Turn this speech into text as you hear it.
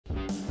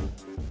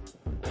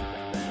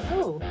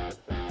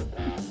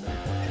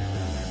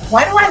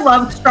Why do I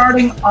love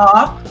starting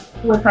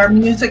off with our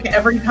music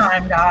every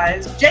time,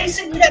 guys?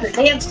 Jason, you got to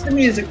dance to the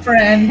music,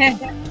 friend.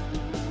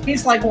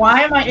 He's like, why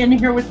am I in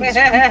here with these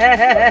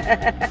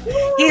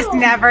people? He's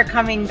never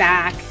coming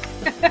back.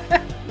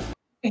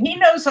 He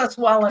knows us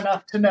well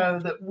enough to know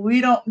that we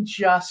don't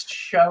just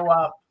show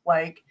up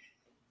like,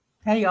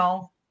 hey,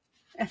 y'all.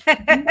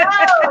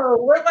 No,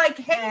 we're like,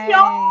 hey,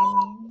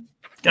 y'all.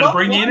 Gotta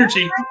bring the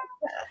energy.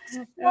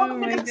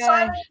 Welcome to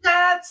Consignment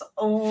Chats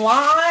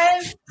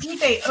live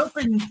eBay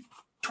Open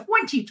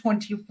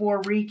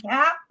 2024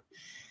 recap.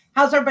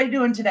 How's everybody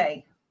doing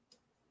today?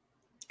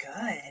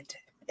 Good.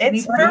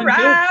 It's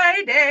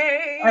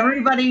Friday.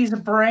 Everybody's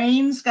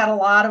brains got a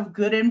lot of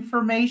good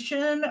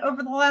information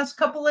over the last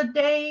couple of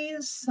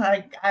days.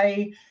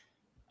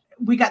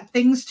 We got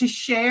things to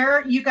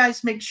share. You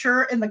guys make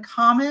sure in the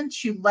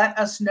comments you let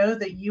us know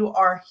that you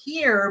are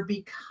here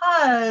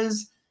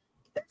because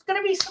there's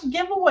going to be some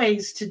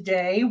giveaways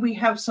today. We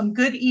have some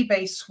good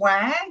eBay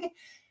swag,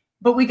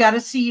 but we got to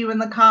see you in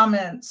the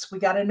comments. We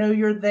got to know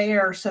you're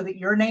there so that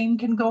your name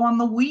can go on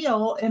the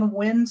wheel and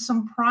win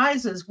some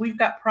prizes. We've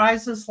got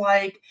prizes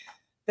like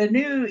the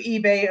new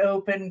eBay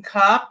Open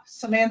Cup.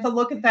 Samantha,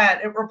 look at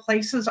that. It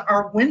replaces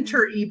our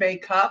winter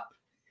eBay Cup.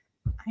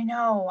 I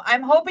know.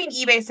 I'm hoping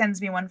eBay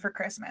sends me one for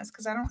Christmas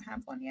because I don't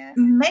have one yet.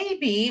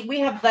 Maybe. We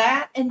have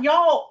that. And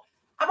y'all,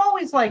 I'm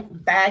always like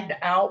bagged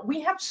out.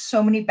 We have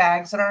so many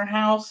bags in our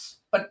house,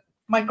 but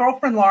my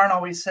girlfriend Lauren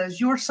always says,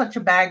 you're such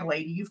a bag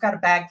lady. You've got a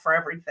bag for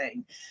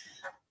everything.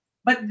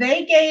 But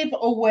they gave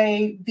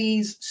away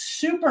these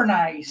super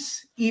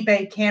nice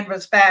eBay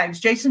canvas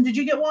bags. Jason, did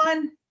you get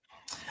one?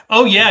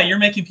 Oh, yeah. You're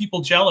making people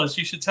jealous.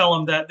 You should tell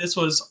them that this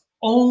was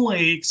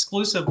only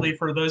exclusively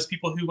for those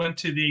people who went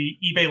to the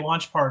eBay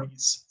launch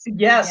parties.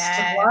 Yes.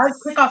 Live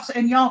kickoffs.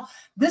 And y'all,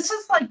 this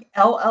is like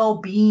LL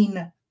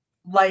Bean,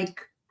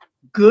 like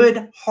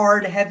good,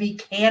 hard, heavy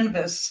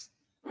canvas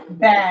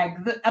bag.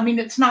 I mean,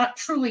 it's not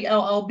truly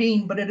LL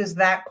Bean, but it is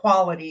that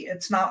quality.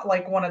 It's not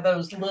like one of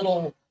those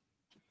little,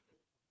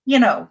 you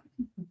know,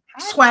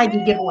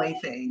 swaggy giveaway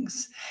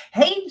things.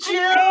 Hey,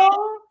 Jill.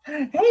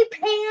 Hey,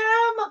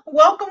 Pam.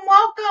 Welcome,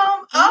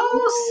 welcome.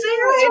 Oh,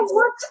 Sarah,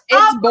 what's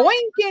up? It's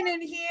boinking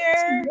in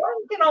here. It's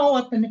boinking all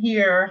up in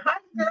here. Hi,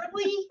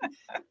 girly.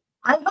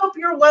 I hope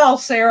you're well,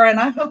 Sarah, and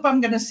I hope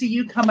I'm going to see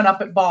you coming up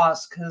at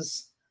Boss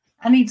because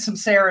I need some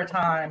Sarah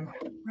time.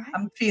 Right.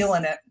 I'm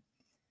feeling it.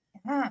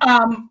 Yeah.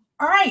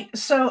 All right.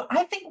 So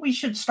I think we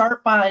should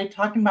start by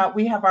talking about,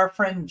 we have our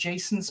friend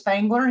Jason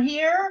Spangler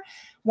here,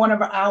 one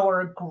of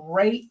our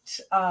great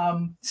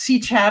sea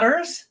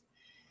chatters.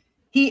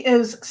 He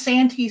is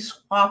Santee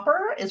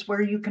Swapper is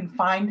where you can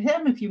find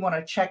him if you want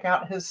to check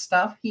out his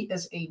stuff. He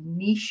is a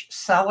niche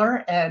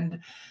seller and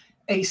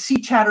a sea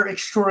chatter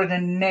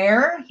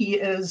extraordinaire. He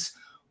is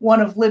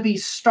one of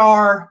Libby's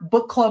star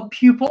book club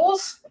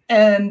pupils,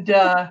 and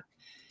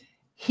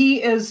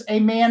he is a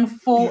man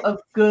full of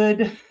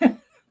good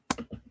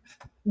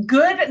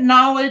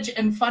knowledge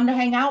and fun to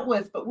hang out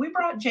with. But we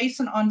brought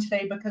Jason on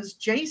today because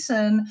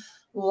Jason,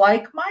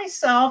 like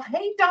myself,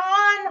 hey,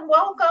 Don,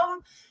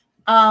 welcome.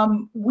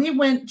 We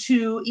went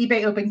to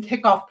eBay Open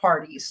kickoff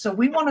parties. So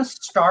we want to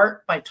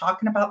start by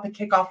talking about the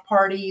kickoff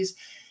parties.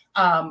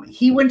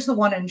 He went to the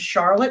one in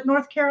Charlotte,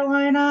 North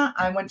Carolina.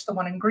 I went to the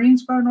one in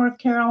Greensboro, North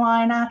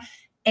Carolina.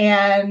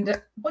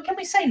 And what can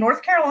we say?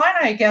 North Carolina,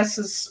 I guess,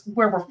 is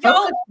where we're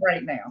focused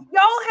right now.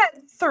 Y'all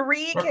had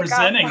 3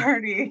 kickoff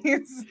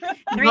parties.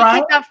 3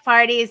 kickoff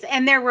parties.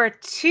 And there were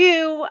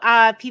 2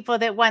 people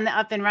that won the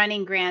Up and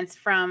Running grants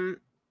from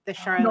the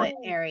Charlotte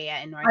area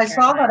in North Carolina. I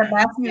saw that at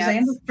Matthews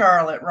and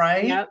Charlotte,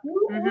 right? Yep.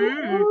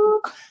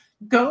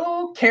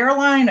 Go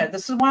Carolina.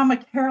 This is why I'm a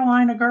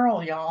Carolina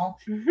girl, y'all.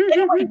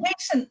 Anyway,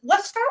 Jason,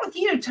 let's start with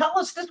you. Tell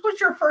us, this was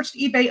your first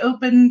eBay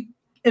Open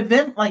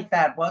event like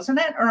that, wasn't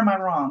it? Or am I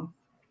wrong?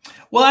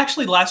 Well,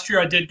 actually, last year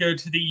I did go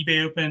to the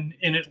eBay Open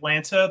in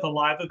Atlanta, the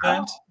live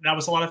event. That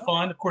was a lot of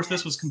fun. Of course,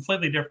 this was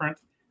completely different.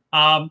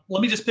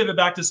 Let me just pivot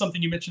back to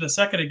something you mentioned a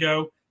second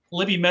ago.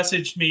 Libby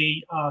messaged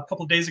me a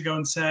couple of days ago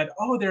and said,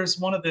 oh, there's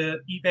one of the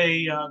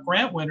eBay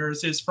grant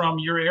winners is from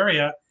your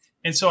area.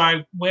 And so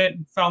I went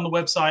and found the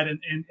website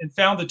and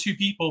found the 2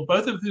 people,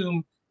 both of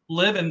whom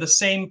live in the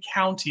same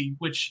county,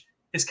 which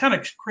is kind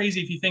of crazy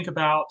if you think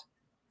about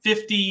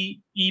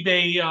 50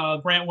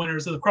 eBay grant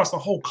winners across the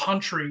whole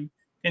country.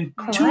 And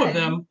 2 of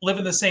them live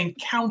in the same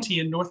county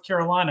in North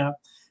Carolina.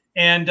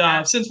 And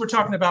since we're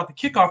talking about the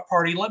kickoff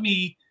party, let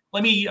me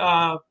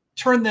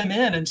turn them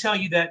in and tell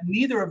you that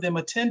neither of them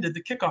attended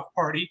the kickoff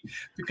party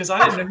because I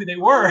didn't know who they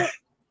were.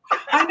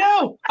 I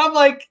know. I'm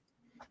like,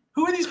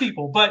 who are these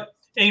people? But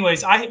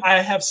anyways,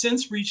 I have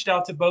since reached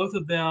out to both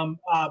of them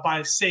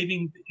by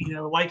saving,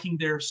 liking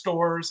their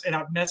stores. And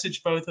I've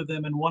messaged both of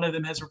them. And one of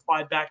them has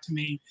replied back to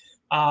me,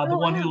 the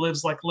one who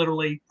lives like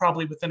literally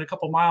probably within a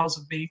couple miles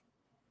of me.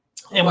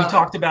 And we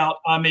talked about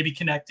maybe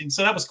connecting.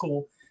 So that was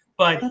cool.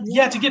 But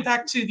yeah, to get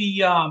back to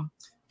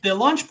the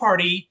lunch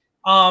party,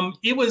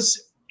 it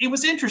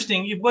was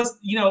interesting. It was,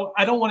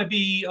 I don't want to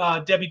be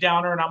Debbie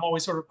Downer, and I'm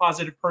always sort of a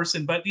positive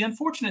person. But the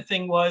unfortunate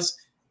thing was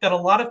that a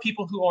lot of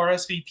people who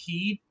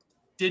RSVP'd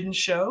didn't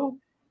show.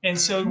 And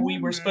so we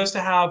were supposed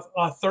to have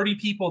 30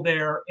 people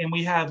there, and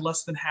we had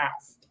less than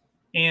half.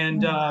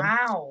 And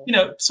Wow. you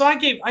know, so I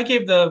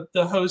gave the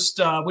host,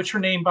 which her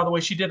name, by the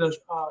way, she did a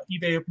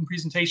eBay Open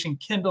presentation,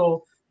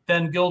 Kendall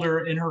Van Gilder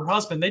and her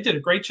husband. They did a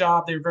great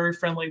job. They were very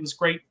friendly. It was a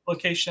great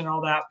location and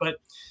all that. But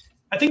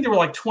I think there were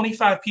like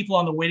 25 people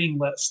on the waiting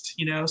list,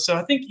 you know. So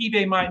I think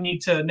eBay might need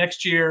to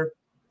next year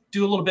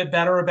do a little bit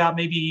better about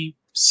maybe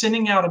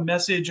sending out a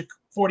message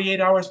 48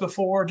 hours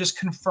before, just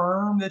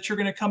confirm that you're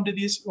going to come to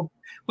these,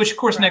 which of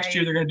course next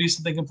year they're going to do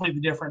something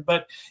completely different.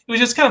 But it was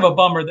just kind of a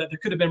bummer that there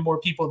could have been more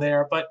people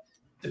there. But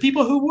the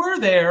people who were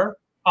there,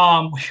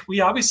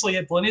 we obviously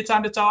had plenty of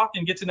time to talk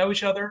and get to know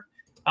each other.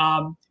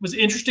 It was an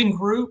interesting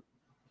group.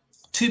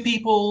 2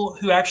 people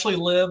who actually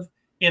live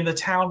in the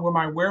town where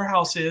my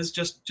warehouse is,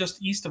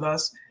 just east of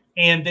us,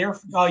 and they're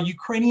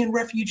Ukrainian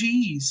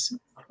refugees.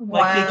 Wow.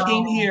 Like they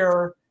came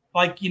here,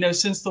 like, you know,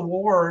 since the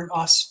war,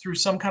 through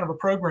some kind of a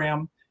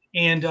program,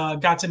 and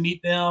got to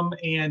meet them,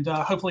 and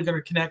hopefully going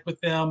to connect with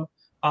them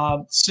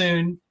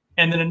soon.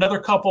 And then another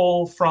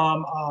couple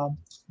from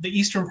the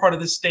eastern part of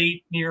the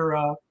state near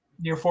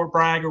Fort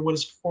Bragg, or what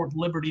is Fort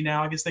Liberty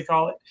now, I guess they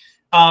call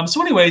it.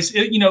 So anyways,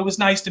 it was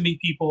nice to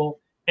meet people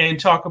and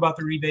talk about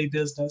their eBay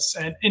business.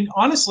 And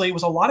honestly, it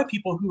was a lot of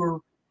people who are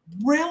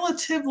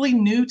relatively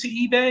new to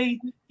eBay,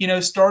 you know,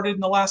 started in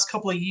the last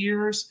couple of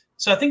years.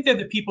 So I think they're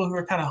the people who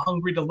are kind of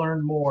hungry to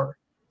learn more.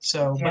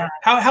 So Yeah.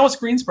 But how was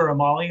Greensboro,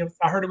 Molly?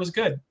 I heard it was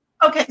good.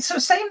 Okay, so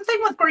same thing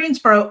with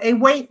Greensboro, a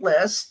wait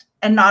list,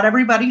 and not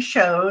everybody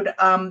showed.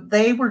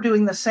 They were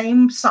doing the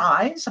same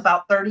size,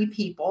 about 30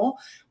 people.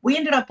 We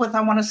ended up with,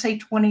 I want to say,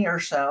 20 or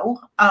so.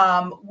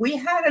 We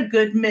had a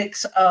good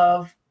mix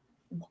of,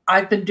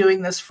 I've been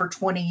doing this for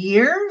 20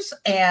 years,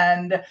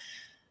 and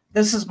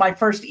this is my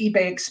first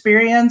eBay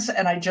experience,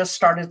 and I just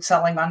started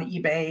selling on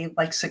eBay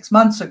like 6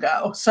 months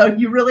ago. So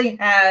you really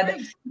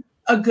had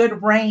a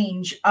good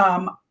range.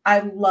 I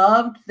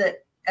loved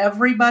that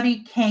everybody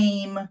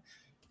came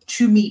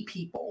to meet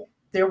people.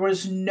 There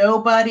was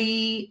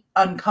nobody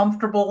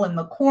uncomfortable in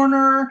the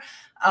corner,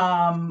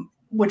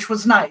 which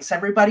was nice.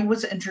 Everybody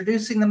was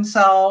introducing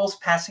themselves,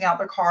 passing out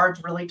their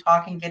cards, really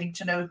talking, getting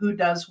to know who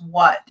does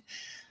what.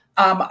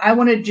 I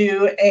want to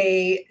do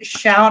a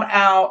shout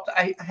out.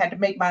 I had to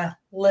make my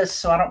list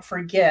so I don't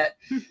forget,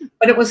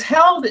 but it was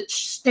held at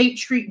State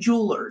Street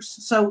Jewelers.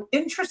 So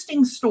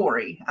interesting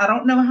story. I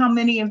don't know how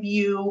many of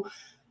you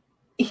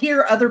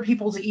hear other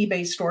people's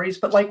eBay stories,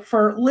 but like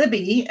for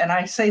Libby, and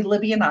I say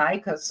Libby and I,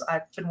 because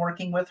I've been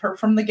working with her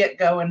from the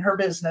get-go in her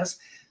business.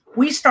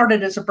 We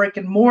started as a brick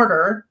and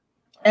mortar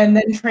and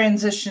then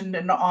transitioned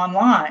into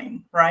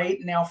online, right?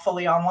 Now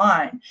fully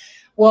online.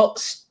 Well,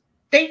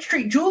 State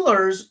Street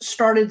Jewelers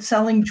started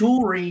selling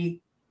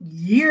jewelry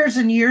years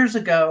and years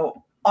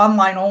ago,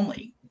 online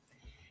only,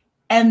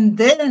 and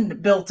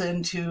then built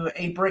into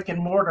a brick and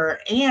mortar.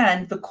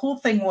 And the cool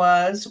thing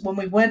was, when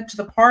we went to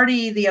the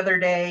party the other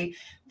day,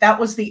 that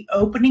was the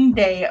opening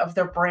day of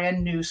their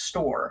brand new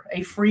store,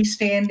 a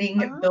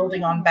freestanding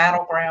building on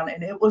Battleground.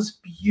 And it was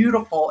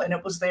beautiful. And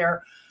it was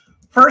their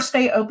first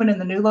day open in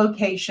the new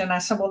location. I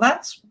said, well,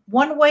 that's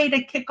one way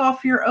to kick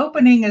off your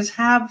opening, is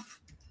have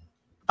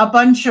a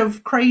bunch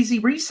of crazy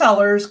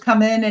resellers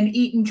come in and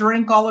eat and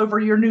drink all over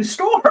your new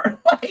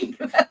store. Like,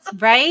 that's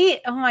Right?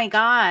 Oh my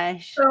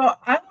gosh. So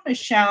I want to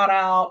shout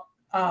out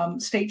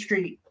State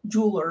Street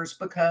Jewelers,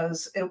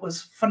 because it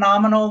was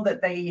phenomenal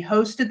that they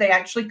hosted. They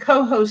actually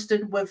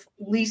co-hosted with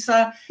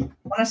Lisa, I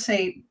want to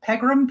say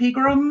Pegram.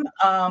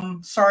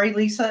 Sorry,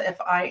 Lisa, if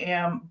I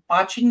am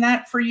botching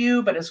that for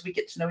you, but as we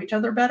get to know each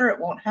other better, it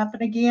won't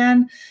happen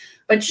again.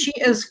 But she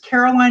is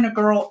Carolina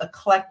Girl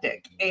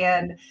Eclectic,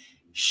 and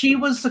she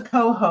was the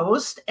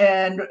co-host,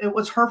 and it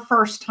was her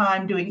first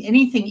time doing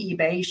anything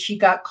eBay. She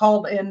got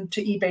called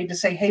into eBay to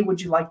say, hey,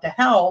 would you like to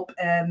help?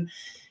 And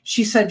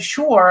she said,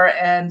 sure.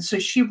 And so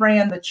she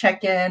ran the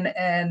check-in,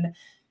 and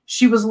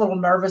she was a little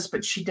nervous,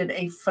 but she did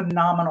a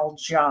phenomenal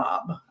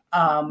job.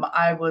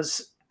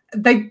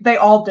 They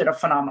all did a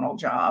phenomenal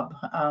job.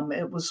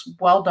 It was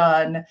well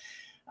done.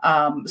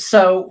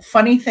 So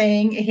funny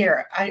thing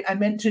here, I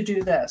meant to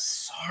do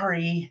this.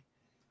 Sorry.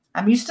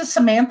 I'm used to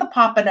Samantha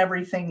popping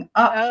everything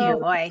up here.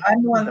 Boy.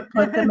 I'm the one that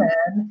put them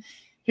in.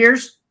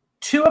 Here's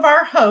 2 of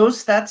our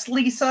hosts. That's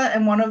Lisa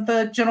and one of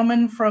the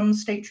gentlemen from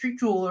State Street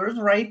Jewelers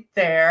right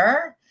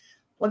there.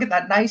 Look at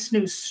that nice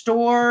new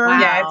store. Wow.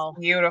 Yeah, it's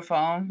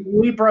beautiful.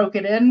 We broke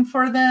it in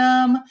for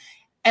them.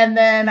 And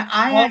then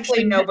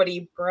Hopefully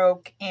nobody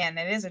broke in.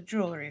 It is a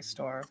jewelry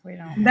store. We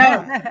don't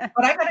know.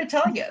 But I got to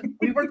tell you,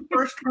 we were the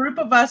first group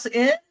of us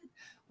in.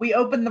 We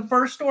opened the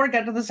first door,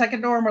 got to the second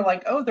door, and we're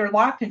like, oh, they're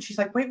locked. And she's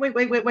like, wait,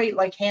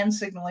 like hand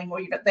signaling.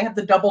 Well, they have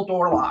the double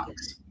door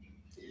locks.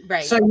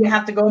 Right. So you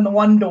have to go in the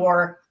one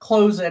door,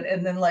 close it,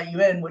 and then let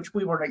you in, which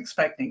we weren't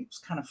expecting. It was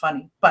kind of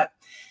funny. But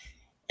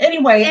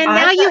anyway. And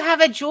now you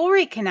have a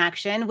jewelry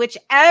connection, which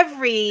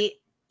every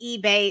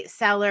eBay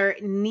seller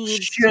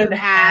needs to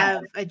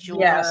have a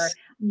jeweler. Yes.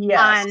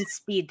 Yes. on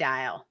speed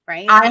dial,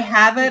 right? I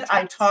have it.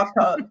 I talked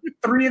to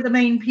 3 of the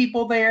main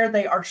people there.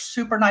 They are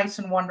super nice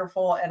and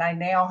wonderful. And I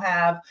now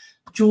have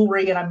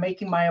jewelry, and I'm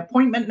making my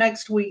appointment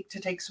next week to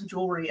take some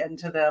jewelry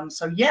into them.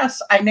 So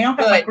yes, I now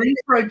have my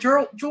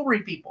Greensboro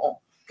jewelry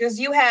people. Because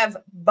you have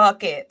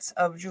buckets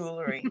of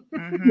jewelry.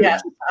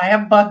 Yes, I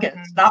have buckets,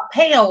 not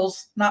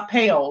pails, not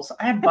pails.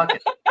 I have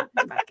buckets.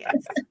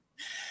 Buckets.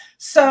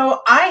 So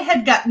I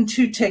had gotten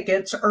 2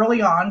 tickets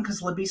early on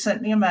because Libby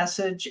sent me a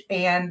message,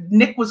 and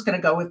Nick was going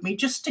to go with me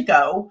just to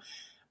go.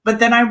 But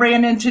then I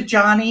ran into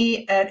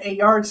Johnny at a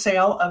yard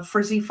sale of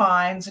Frizzy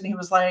Finds, and he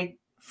was like,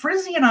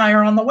 Frizzy and I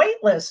are on the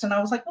wait list. And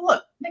I was like, well,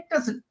 look, Nick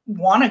doesn't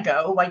want to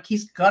go. Like,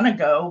 he's going to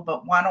go,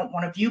 but why don't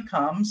one of you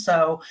come?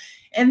 So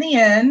in the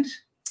end,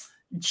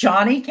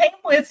 Johnny came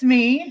with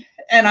me,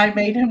 and I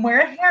made him wear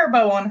a hair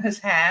bow on his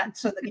hat.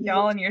 So that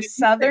y'all and your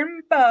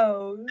southern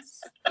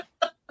bows.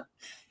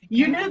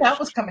 You knew that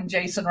was coming,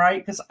 Jason,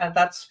 right? Because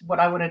that's what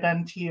I would have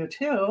done to you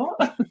too.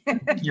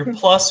 You're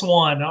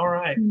 +1. All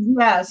right.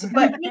 Yes.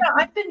 But,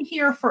 I've been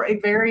here for a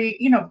very,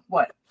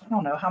 I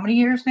don't know how many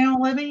years now,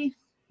 Libby?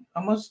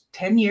 Almost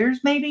 10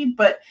 years maybe.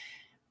 But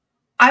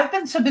I've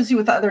been so busy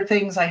with other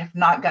things. I have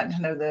not gotten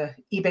to know the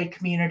eBay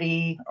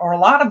community or a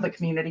lot of the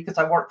community because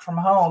I work from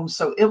home.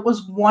 So it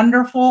was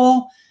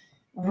wonderful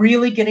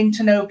really getting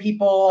to know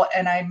people,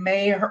 and I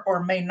may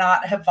or may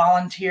not have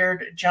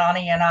volunteered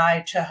Johnny and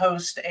I to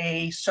host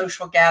a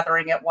social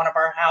gathering at one of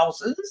our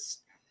houses.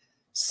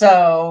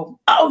 So,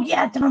 oh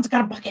yeah, Don's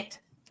got a bucket.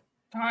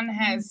 Don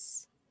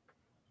has,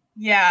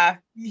 yeah.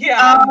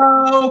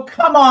 Oh,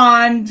 come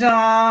on,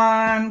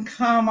 Don,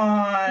 come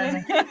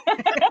on.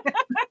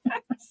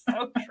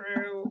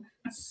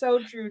 So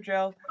true,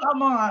 Jill.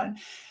 Come on.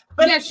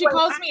 But yeah, she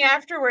calls me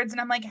afterwards,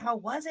 and I'm like, how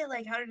was it?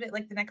 Like, how did it,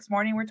 like, the next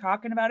morning we're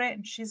talking about it,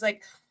 and she's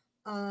like,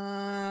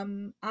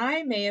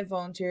 I may have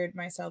volunteered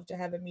myself to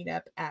have a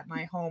meetup at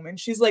my home. And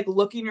she's like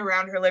looking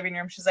around her living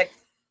room. She's like,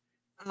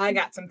 I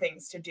got some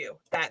things to do.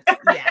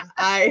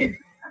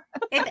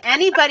 If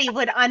anybody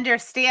would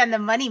understand the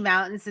Money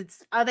Mountains,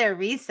 it's other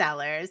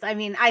resellers. I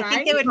mean, I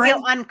think they would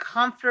feel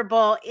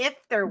uncomfortable if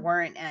there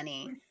weren't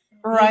any.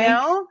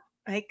 Right.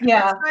 Like,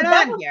 what's going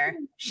on here?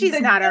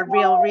 She's not a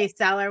real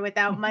reseller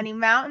without Money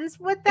Mountains.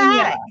 What the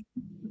heck?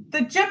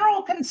 The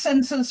general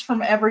consensus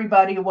from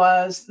everybody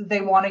was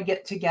they want to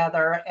get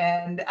together.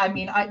 And I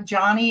mean,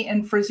 Johnny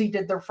and Frizzy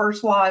did their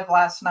first live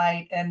last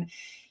night. And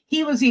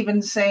he was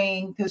even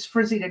saying, because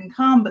Frizzy didn't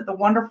come, but the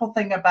wonderful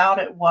thing about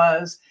it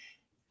was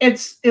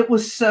it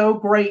was so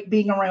great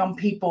being around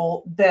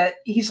people that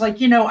he's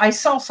like, I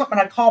saw something.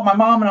 I called my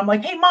mom and I'm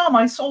like, hey, Mom,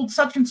 I sold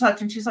such and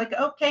such. And she's like,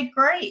 okay,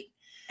 great.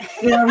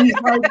 He's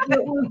like,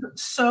 it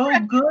was so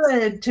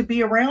good to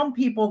be around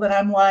people that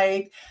I'm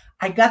like,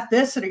 I got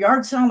this at a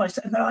yard sale,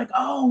 and they're like,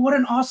 oh, what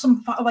an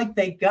awesome, like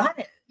they got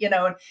it,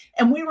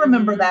 and we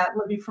remember that,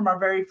 Libby, from our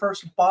very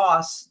first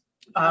Boss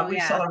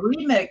Reseller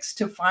Remix,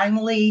 to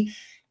finally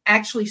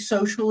actually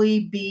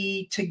socially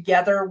be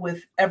together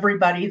with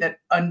everybody that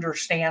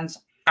understands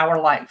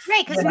our life.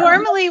 Right, because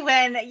normally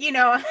when,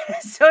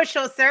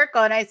 social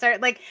circle and I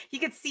start, like, you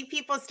could see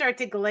people start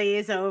to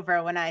glaze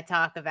over when I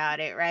talk about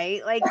it,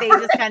 right? Like they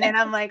just kind of, and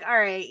I'm like, all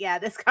right, yeah,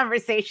 this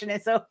conversation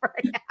is over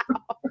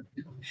now.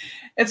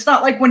 It's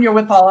not like when you're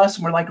with all us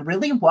and we're like,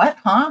 really? What?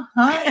 Huh?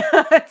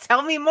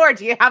 Tell me more.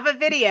 Do you have a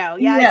video?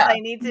 Yes, I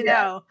need to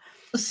know.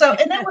 So,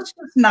 and it was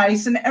just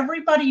nice. And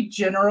everybody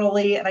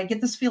generally, and I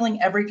get this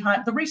feeling every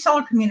time, the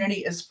reseller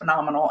community is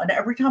phenomenal. And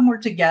every time we're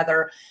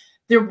together,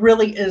 there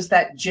really is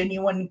that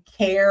genuine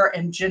care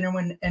and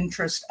genuine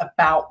interest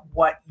about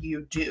what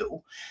you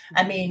do.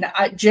 I mean,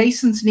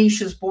 Jason's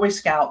niche is Boy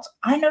Scouts.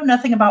 I know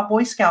nothing about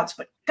Boy Scouts,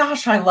 but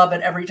gosh, I love it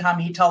every time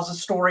he tells a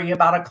story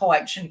about a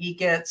collection he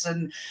gets.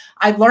 And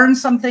I learn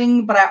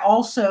something, but I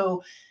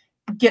also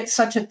get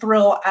such a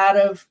thrill out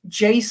of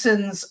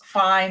Jason's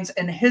finds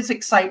and his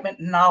excitement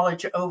and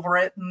knowledge over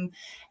it. And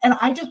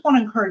I just want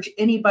to encourage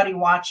anybody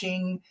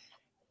watching,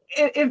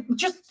 it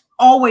just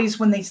always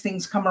when these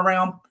things come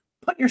around,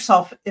 put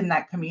yourself in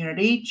that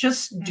community.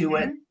 Just do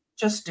it.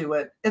 Just do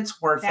it.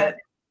 It's worth it.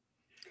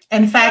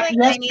 In fact,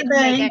 I need to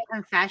make a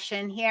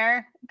confession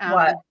here.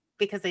 What?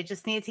 Because I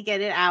just need to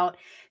get it out.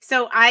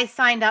 So I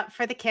signed up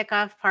for the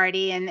kickoff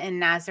party in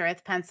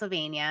Nazareth,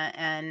 Pennsylvania,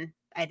 and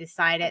I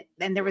decided,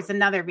 and there was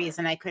another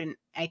reason I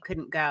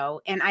couldn't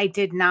go, and I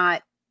did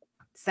not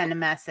send a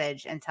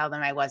message and tell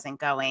them I wasn't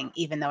going,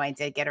 even though I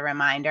did get a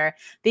reminder,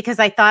 because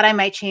I thought I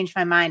might change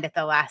my mind at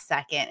the last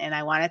second, and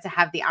I wanted to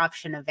have the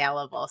option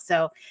available.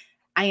 So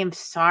I am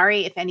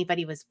sorry if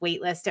anybody was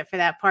waitlisted for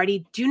that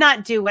party. Do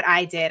not do what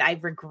I did. I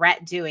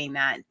regret doing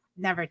that.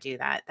 Never do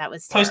that. That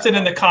was terrible. Post it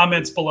in the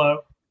comments below.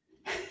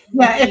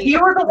 Yeah, if you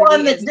were the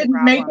one that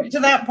didn't make it to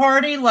that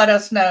party, let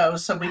us know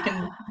so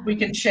we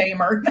can shame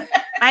her.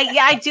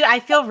 I do. I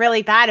feel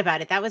really bad about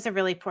it. That was a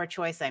really poor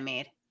choice I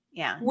made.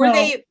 Yeah. Were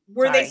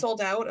they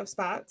sold out of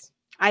spots?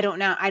 I don't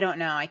know.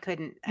 I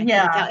couldn't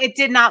tell. It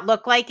did not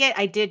look like it.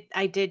 I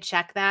did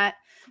check that.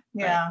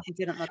 Yeah. It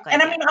didn't look like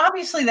And it. I mean,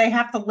 obviously they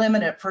have to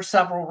limit it for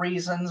several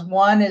reasons.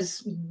 One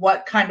is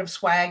what kind of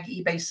swag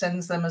eBay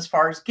sends them as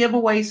far as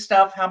giveaway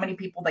stuff, how many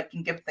people they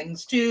can give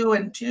things to,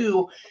 and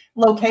two,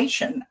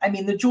 location. I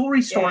mean, the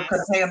jewelry store could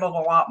have handled a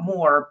lot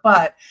more,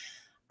 but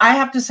I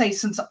have to say,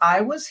 since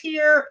I was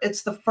here,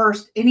 it's the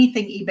first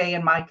anything eBay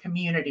in my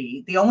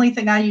community. The only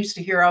thing I used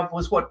to hear of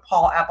was what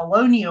Paul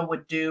Apollonia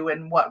would do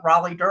in what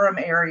Raleigh-Durham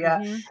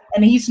area.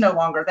 And he's no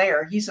longer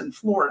there. He's in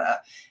Florida,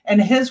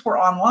 and his were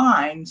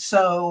online.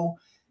 So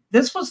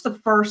this was the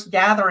first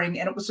gathering,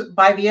 and it was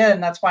by the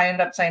end. That's why I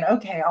ended up saying,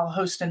 okay, I'll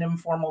host an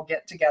informal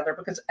get together,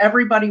 because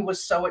everybody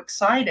was so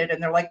excited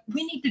and they're like,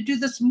 we need to do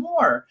this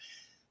more.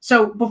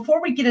 So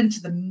before we get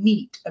into the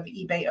meat of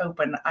eBay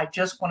Open, I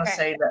just want to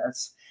say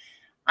this.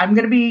 I'm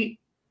going to be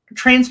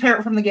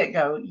transparent from the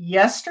get-go.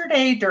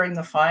 Yesterday, during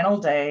the final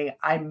day,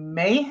 I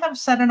may have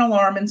set an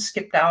alarm and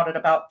skipped out at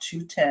about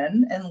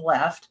 2:10 and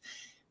left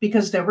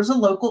because there was a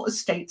local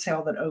estate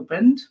sale that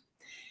opened.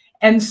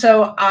 And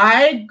so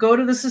I go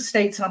to this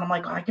estate sale and I'm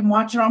like, oh, I can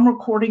watch it on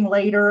recording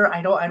later.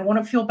 I don't want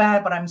to feel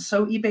bad, but I'm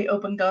so eBay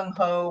Open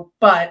gung-ho,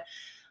 but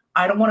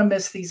I don't want to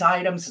miss these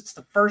items. It's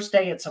the first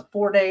day. It's a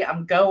 4-day.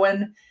 I'm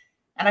going.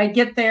 And I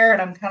get there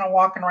and I'm kind of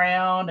walking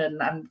around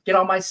and I'm get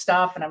all my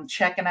stuff and I'm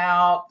checking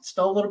out,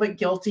 still a little bit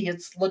guilty.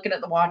 It's looking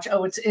at the watch.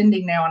 Oh, it's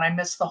ending now. And I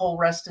missed the whole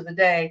rest of the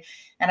day.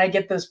 And I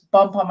get this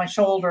bump on my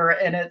shoulder,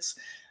 and it's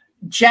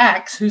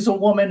Jax, who's a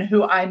woman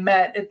who I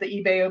met at the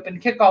eBay Open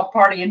kickoff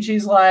party. And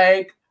she's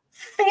like,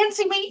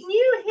 fancy meeting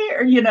you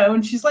here, you know?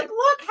 And she's like,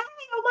 look, hey,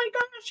 oh my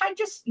gosh, I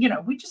just, you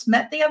know, we just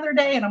met the other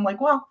day. And I'm like,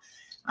 well,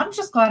 I'm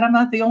just glad I'm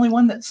not the only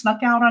one that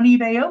snuck out on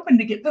eBay Open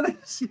to get to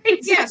this.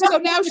 Yeah, so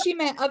now she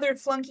met other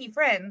flunky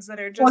friends that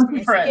are just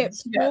going to skip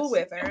school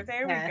with her.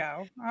 There we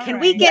go. Can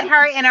we get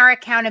her in our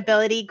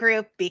accountability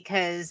group,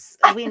 because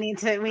we need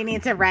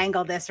to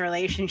wrangle this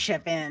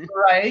relationship in.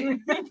 Right.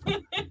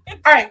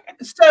 All right.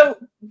 So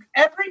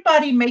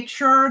everybody, make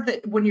sure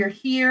that when you're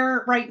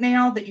here right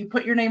now that you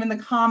put your name in the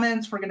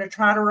comments. We're going to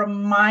try to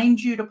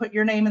remind you to put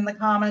your name in the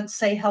comments.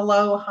 Say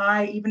hello,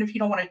 hi. Even if you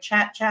don't want to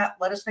chat,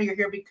 let us know you're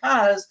here,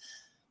 because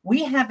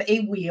we have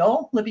a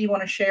wheel. Libby, you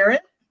want to share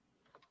it?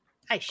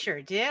 I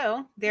sure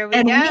do. There we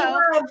go. We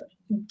have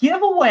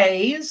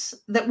giveaways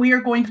that we are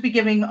going to be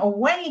giving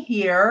away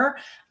here.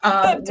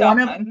 I'll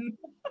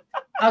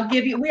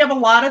give you, we have a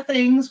lot of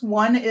things.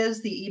 One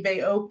is the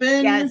eBay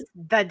Open. Yes,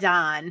 the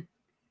Dawn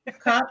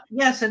cup.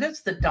 Yes, it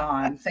is the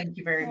Dawn. Thank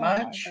you very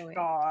much. Oh,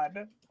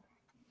 God.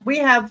 We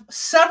have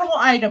several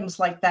items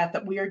like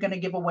that we are going to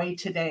give away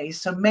today.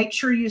 So make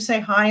sure you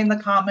say hi in the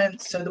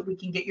comments so that we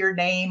can get your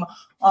name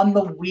on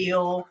the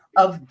wheel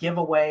of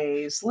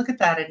giveaways. Look at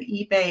that, an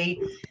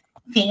eBay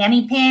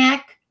fanny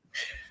pack.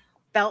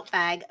 Belt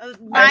bag.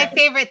 My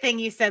favorite thing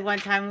you said one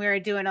time we were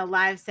doing a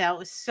live sale. It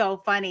was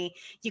so funny.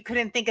 You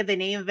couldn't think of the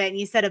name of it, and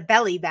you said a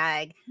belly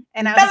bag.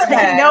 And I was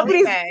like,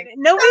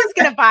 nobody's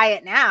going to buy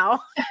it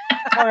now.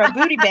 Or a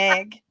booty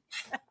bag.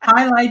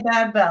 Highlight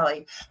that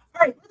belly.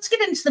 All right, let's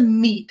get into the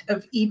meat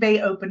of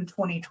eBay Open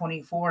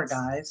 2024,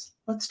 guys.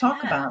 Let's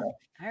talk about it.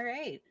 All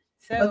right.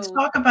 So let's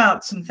talk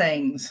about some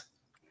things.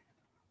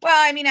 Well,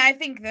 I mean, I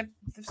think that,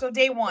 so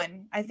day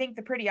one, I think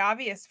the pretty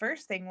obvious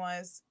first thing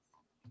was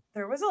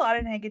there was a lot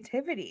of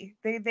negativity.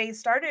 They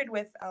started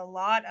with a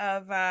lot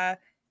of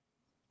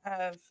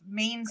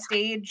main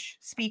stage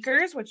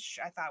speakers, which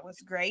I thought was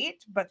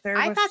great, but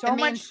I thought the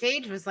main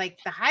stage was like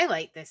the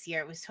highlight this year.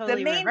 It was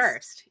totally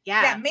reversed.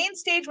 Yeah, main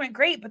stage went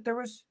great, but there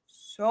was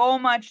so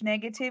much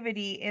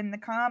negativity in the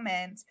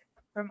comments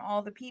from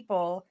all the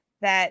people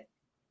that,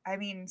 I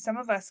mean, some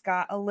of us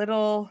got a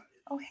little,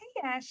 oh,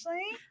 hey,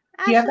 Ashley.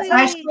 Yeah,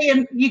 Ashley,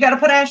 and you got to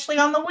put Ashley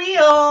on the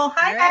wheel.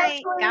 Hi,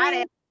 Ashley. Got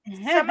it.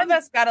 Some of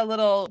us got a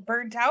little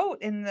burnt out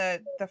in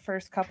the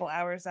first couple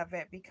hours of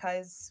it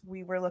because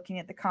we were looking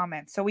at the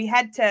comments. So we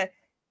had to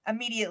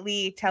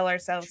immediately tell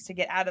ourselves to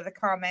get out of the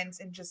comments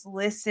and just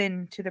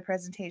listen to the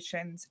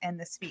presentations and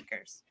the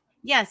speakers.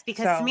 Yes,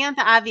 because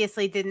Samantha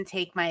obviously didn't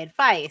take my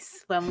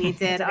advice when we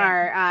did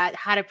our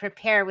how to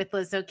prepare with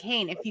Liz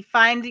O'Kane. If you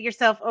find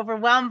yourself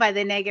overwhelmed by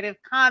the negative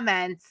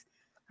comments,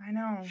 I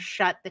know,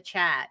 shut the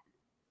chat.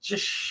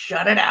 Just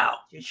shut it out.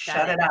 Just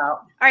shut it out.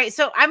 All right.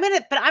 So I'm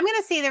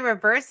gonna say the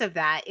reverse of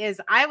that is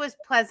I was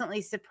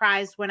pleasantly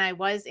surprised when I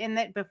was in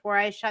it before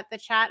I shut the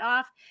chat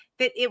off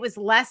that it was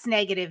less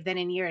negative than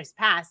in years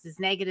past. As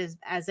negative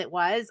as it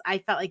was, I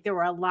felt like there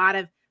were a lot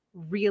of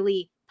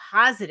really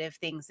positive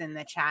things in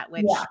the chat,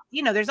 which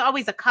you know, there's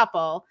always a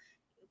couple,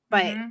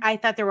 but I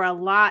thought there were a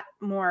lot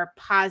more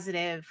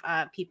positive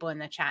people in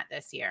the chat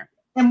this year.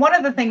 And one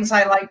of the things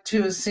I like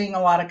too is seeing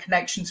a lot of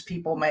connections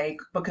people make,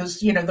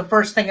 because, you know, the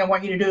first thing I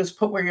want you to do is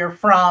put where you're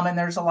from, and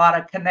there's a lot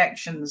of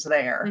connections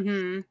there.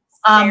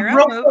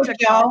 Sarah moved to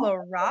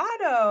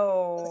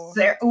Colorado.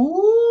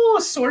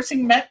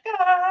 Sourcing Mecca.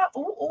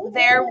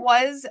 There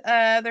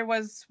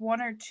was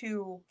one or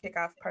two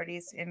kickoff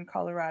parties in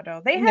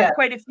Colorado. They have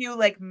quite a few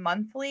like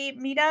monthly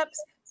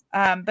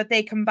meetups, but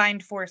they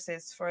combined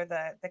forces for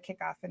the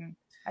kickoff, and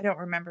I don't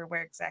remember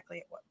where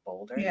exactly. What,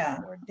 Boulder?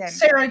 Yeah. Or Denver?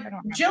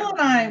 Sarah, Jill and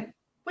I,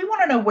 we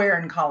want to know where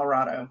in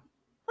Colorado.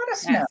 Let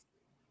us know.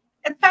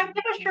 In fact,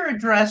 give us your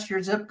address,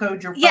 your zip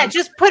code, your phone. Yeah,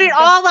 just put it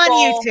all on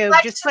YouTube.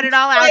 Like, Just put it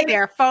all out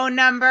there. Phone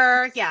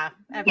number. Yeah.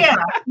 Yeah,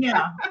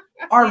 yeah.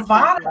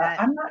 Arvada, that.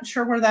 I'm not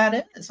sure where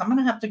that is. I'm going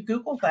to have to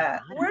Google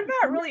that. We're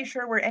not really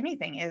sure where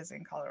anything is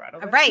in Colorado.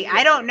 Let's Right. be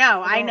I don't real.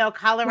 know. I know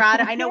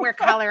Colorado. I know where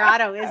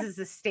Colorado is as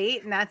a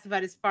state, and that's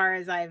about as far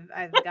as I've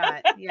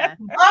got. Yeah.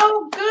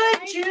 Oh, good,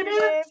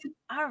 Judith.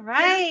 All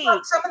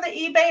right. Some of the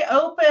eBay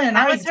Open.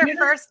 That was her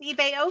first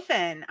eBay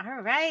Open.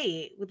 All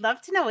right. Would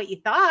love to know what you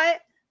thought.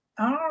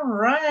 All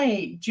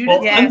right. Judith,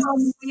 Well, yes. On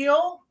the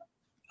wheel.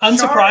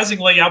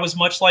 Unsurprisingly, I was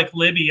much like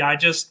Libby. I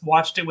just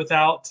watched it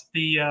without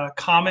the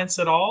comments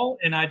at all,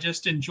 and I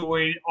just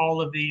enjoyed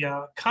all of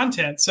the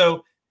content.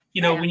 So,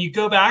 you know, when you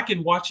go back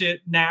and watch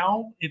it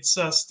now, it's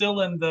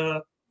still in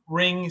the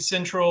Ring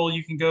Central.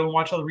 You can go and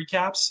watch all the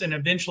recaps, and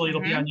eventually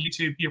it'll be on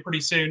YouTube here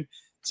pretty soon.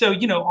 So,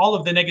 you know, all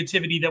of the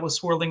negativity that was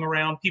swirling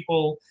around,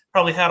 people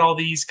probably had all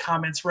these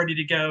comments ready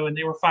to go, and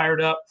they were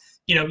fired up.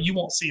 You know, you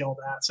won't see all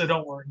that. So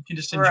don't worry. You can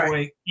just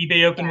enjoy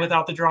eBay Open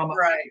without the drama.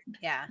 Right.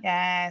 Yeah.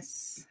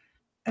 Yes.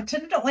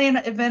 Attended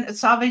Atlanta event at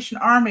Salvation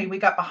Army. We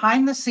got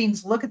behind the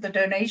scenes look at the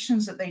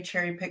donations that they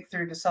cherry picked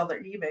through to sell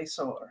their eBay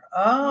store.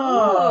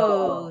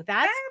 Oh,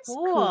 that's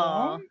cool.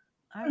 All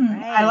right.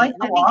 I like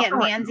Let me get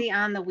Mandy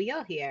on the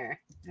wheel here.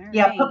 All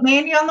right. Put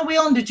Mandy on the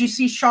wheel. And did you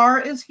see Shar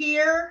is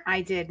here?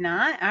 I did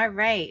not. All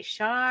right.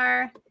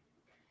 Shar.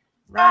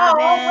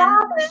 Robin. Oh,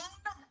 Robin.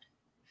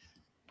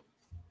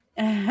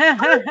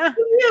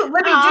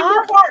 Libby, do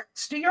your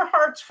hearts. Do your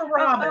hearts for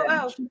Robin.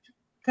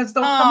 Because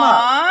they'll come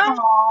up.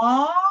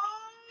 Aww.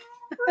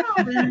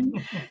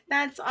 Robin.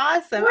 That's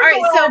awesome. All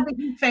right, so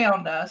you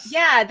found us.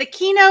 Yeah, the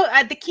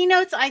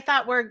keynotes I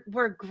thought were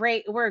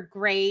great.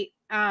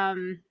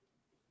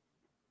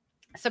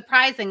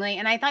 Surprisingly,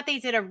 and I thought they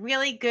did a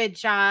really good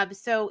job.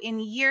 So in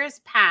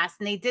years past,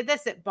 and they did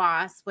this at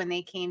Boss when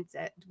they came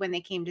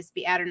to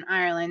speak out in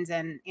Ireland,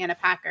 and Anna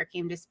Packer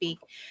came to speak.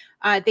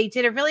 They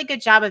did a really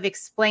good job of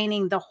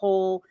explaining the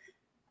whole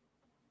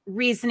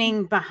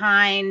reasoning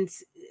behind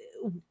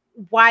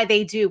why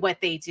they do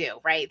what they do,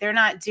 right? They're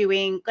not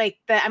doing like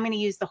I'm going to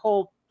use the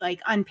whole like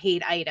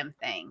unpaid item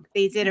thing.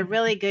 They did a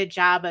really good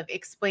job of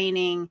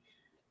explaining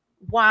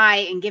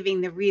why and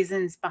giving the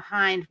reasons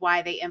behind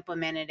why they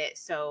implemented it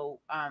so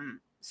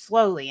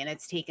slowly and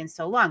it's taken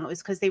so long. It was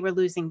because they were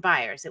losing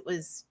buyers. It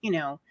was, you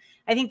know,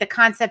 I think the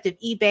concept of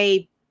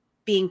eBay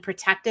being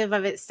protective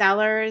of its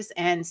sellers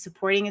and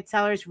supporting its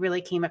sellers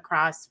really came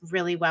across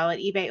really well at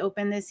eBay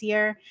Open this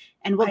year.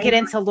 And we'll get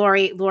into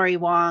Lori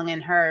Wong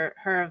and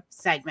her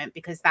segment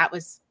because that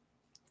was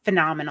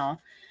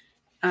phenomenal.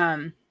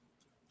 Yeah.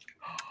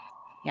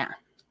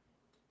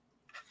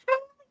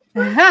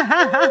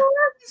 Hi,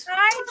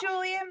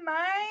 Julie and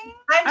Mike.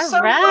 I'm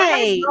so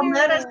glad you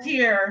met us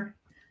here.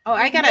 Oh,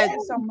 I gotta miss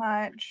you so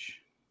much.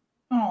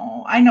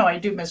 Oh, I know I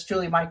do miss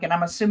Julie, Mike, and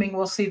I'm assuming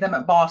we'll see them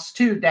at Boss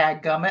too,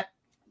 dadgummit.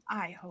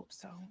 I hope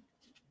so.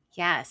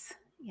 Yes.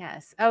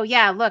 Oh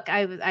yeah, look,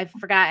 I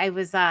forgot I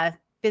was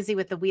busy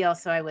with the wheel,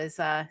 so I was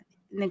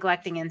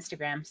neglecting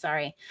Instagram.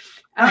 Sorry.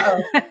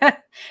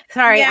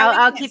 Sorry, yeah,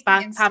 I'll keep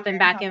popping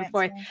back and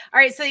forth. All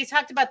right, so you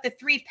talked about the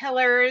three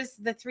pillars,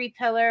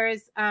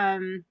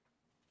 and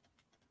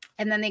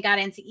then they got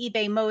into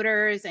eBay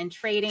Motors and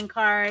trading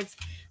cards.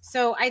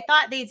 So I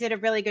thought they did a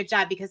really good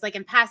job because like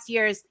in past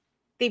years,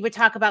 they would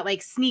talk about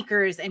like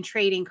sneakers and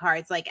trading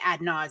cards like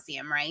ad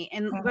nauseum, right?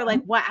 And we're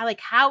like, what?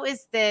 Like, how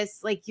is this?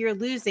 Like, you're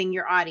losing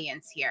your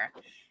audience here.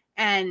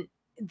 And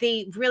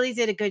they really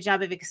did a good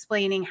job of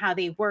explaining how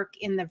they work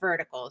in the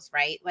verticals,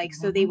 right? Like,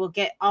 so they will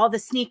get all the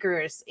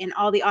sneakers and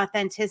all the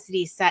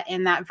authenticity set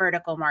in that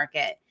vertical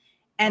market.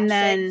 And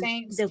then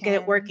they'll get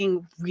it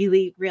working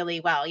really, really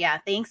well. Yeah.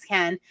 Thanks,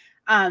 Ken.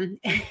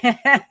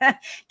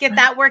 Get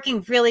that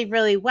working really,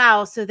 really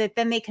well so that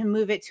then they can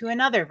move it to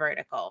another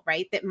vertical,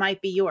 right? That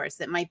might be yours,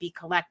 that might be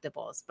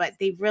collectibles, but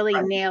they really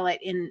nail it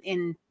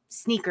in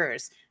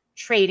sneakers,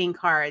 trading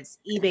cards,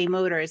 eBay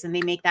Motors, and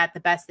they make that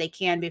the best they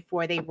can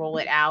before they roll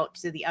it out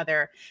to the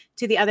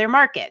other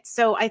markets.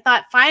 So I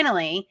thought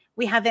finally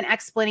we have an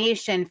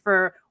explanation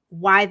for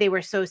why they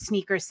were so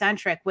sneaker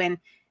centric when,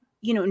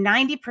 you know,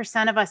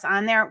 90% of us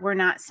on there were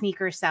not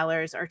sneaker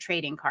sellers or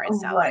trading card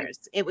sellers.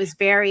 Right. It was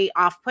very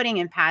off-putting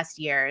in past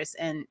years.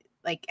 And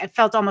like, it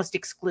felt almost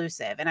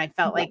exclusive. And I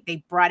felt like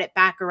they brought it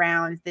back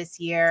around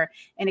this year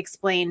and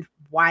explained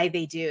why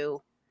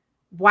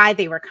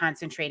they were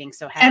concentrating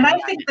so heavily.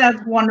 And I think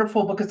that's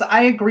wonderful because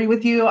I agree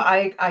with you.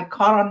 I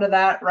caught onto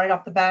that right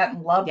off the bat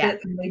and loved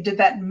it. And they did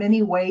that in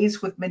many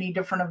ways with many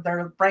different of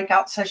their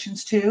breakout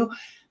sessions too,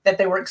 that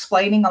they were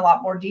explaining a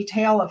lot more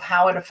detail of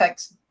how it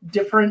affects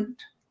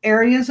different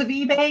areas of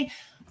eBay.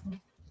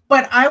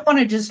 But I want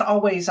to just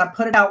always, I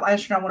put it out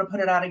last year, I want to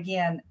put it out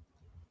again.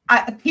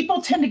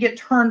 People tend to get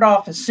turned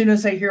off as soon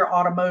as they hear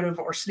automotive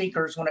or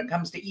sneakers when it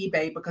comes to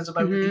eBay because of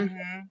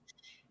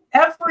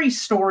every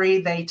story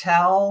they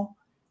tell.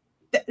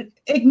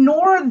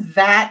 Ignore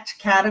that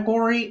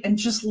category and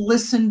just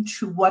listen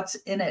to what's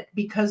in it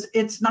because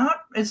it's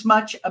not as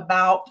much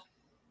about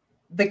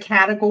the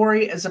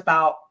category as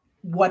about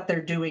what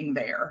they're doing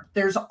there.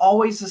 There's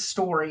always a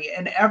story,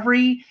 and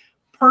every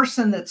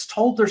person that's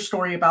told their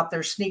story about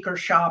their sneaker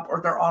shop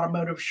or their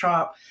automotive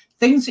shop,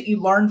 things that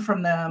you learn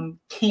from them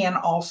can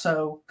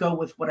also go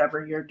with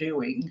whatever you're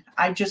doing.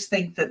 I just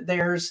think that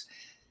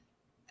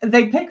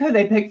they pick who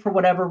they pick for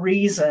whatever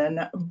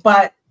reason,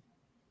 but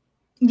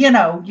you're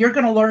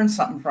going to learn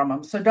something from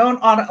them. So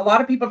a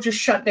lot of people just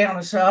shut down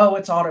and say, oh,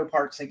 it's auto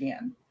parts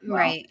again. Well,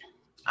 right.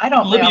 I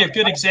don't know. Libby, a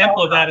good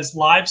example of that is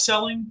live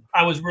selling.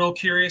 I was real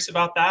curious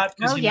about that.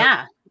 Oh,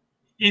 yeah.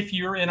 If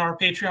you're in our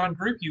Patreon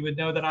group, you would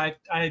know that I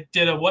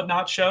did a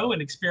Whatnot show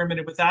and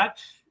experimented with that.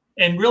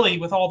 And really,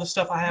 with all the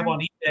stuff I have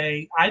on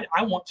eBay,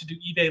 I want to do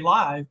eBay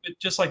Live. But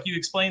just like you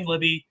explained,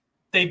 Libby,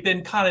 they've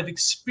been kind of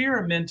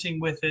experimenting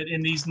with it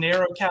in these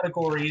narrow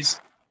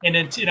categories. And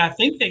I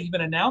think they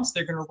even announced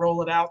they're going to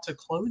roll it out to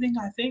clothing,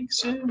 I think,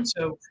 soon.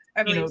 So,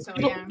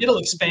 it'll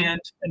expand.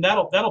 And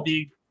that'll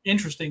be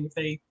interesting if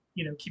they,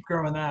 keep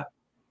growing that.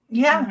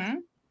 Yeah,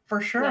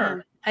 for sure.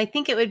 Yeah. I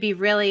think it would be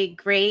really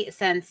great,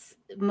 since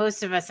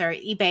most of us are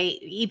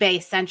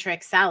eBay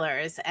centric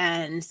sellers,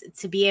 and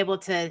to be able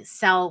to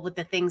sell with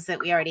the things that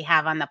we already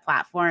have on the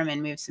platform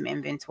and move some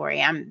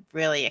inventory. I'm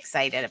really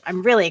excited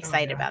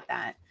about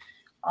that.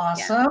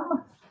 Awesome. Yeah.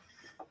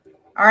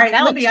 All right.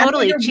 That'll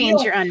totally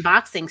change your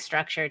unboxing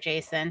structure,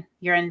 Jason.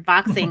 Your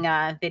unboxing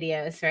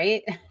videos,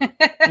 right?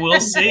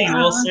 We'll see.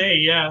 We'll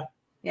see. Yeah.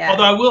 Yeah.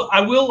 Although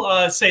I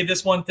will say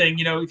this one thing,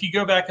 if you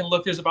go back and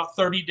look, there's about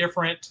 30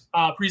 different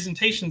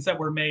presentations that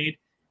were made.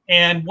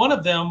 And one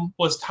of them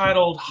was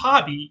titled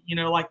Hobby,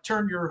 like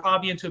turn your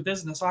hobby into a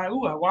business. I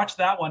watched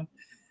that one.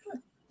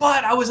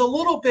 But I was a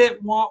little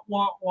bit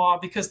wah,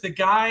 because the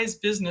guy's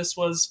business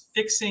was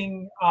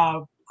fixing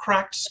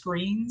cracked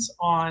screens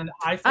on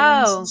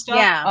iPhones and stuff.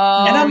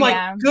 Yeah. And I'm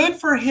like, good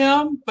for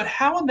him. But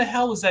how in the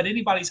hell is that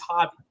anybody's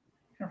hobby?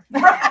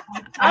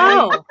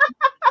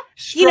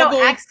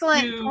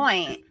 Excellent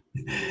point.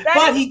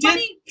 But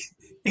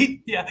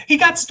he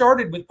got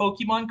started with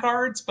Pokemon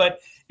cards, but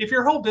if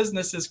your whole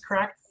business is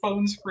cracked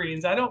phone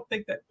screens, I don't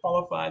think that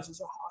qualifies as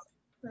a hobby.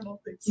 I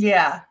don't think so.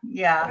 Yeah.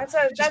 That's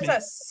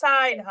a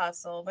side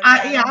hustle. But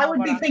I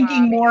would be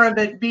thinking more of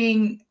it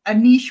being a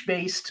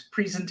niche-based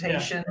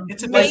presentation. Yeah.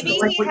 It's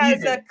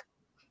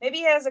Maybe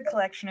he has a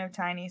collection of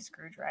tiny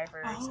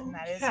screwdrivers, and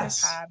that is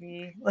his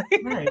hobby.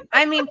 Right.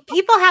 I mean,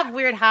 people have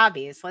weird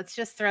hobbies. Let's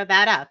just throw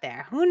that out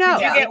there. Who knows?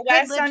 Did you get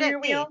Wes on your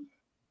wheel?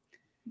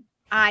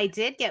 I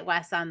did get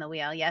Wes on the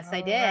wheel. Yes,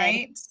 I did.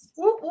 Right.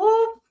 Whoop,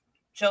 whoop.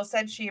 Jill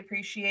said she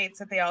appreciates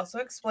that they also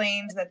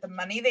explained that the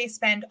money they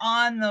spend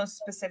on those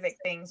specific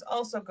things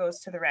also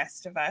goes to the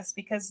rest of us,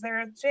 because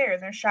they're there,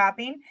 they're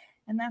shopping,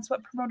 and that's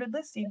what promoted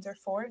listings are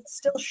for. It's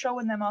still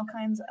showing them all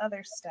kinds of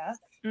other stuff.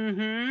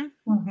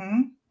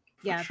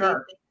 Yeah,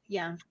 sure.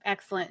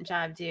 Excellent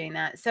job doing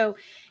that. So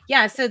the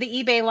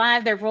eBay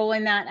Live, they're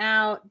rolling that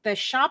out. The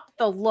shop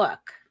the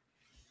look,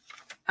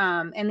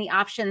 and the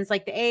options,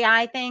 like the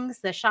AI things,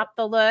 the shop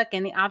the look,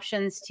 and the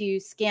options to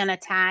scan a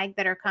tag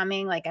that are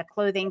coming, like a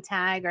clothing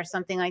tag or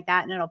something like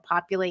that, and it'll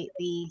populate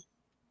the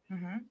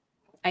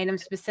item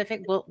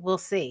specific. We'll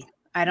see.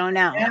 I don't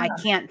know. Yeah. I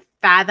can't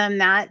fathom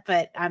that,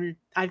 but I'm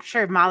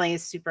sure Molly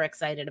is super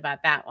excited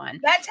about that one.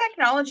 That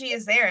technology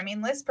is there. I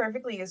mean,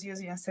 ListPerfectly is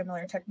using a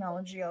similar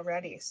technology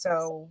already.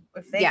 So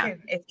if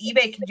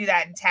eBay can do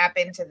that and tap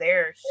into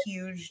their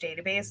huge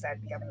database,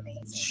 that'd be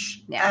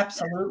amazing. Yeah,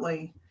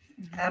 absolutely.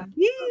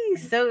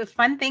 So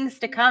fun things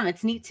to come.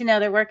 It's neat to know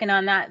they're working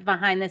on that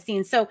behind the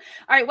scenes. So, all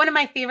right, one of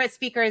my favorite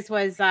speakers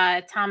was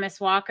Thomas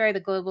Walker, the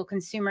Global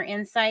Consumer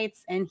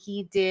Insights, and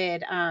he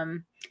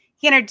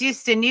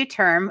introduced a new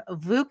term,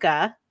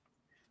 VUCA,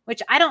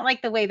 which I don't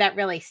like the way that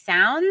really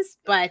sounds,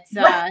 but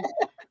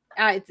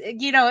as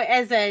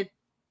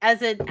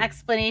an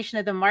explanation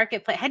of the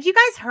marketplace. Had you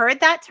guys heard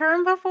that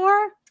term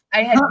before?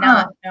 I had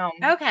not. No.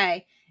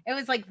 Okay. It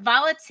was like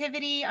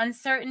volatility,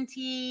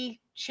 uncertainty,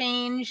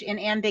 change, and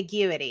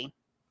ambiguity.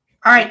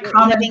 All right,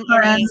 comment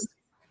friends.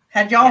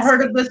 Had y'all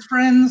heard of this,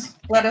 friends?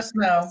 Let us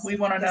know. We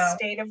want to know the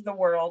state of the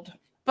world.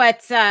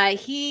 But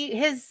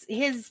his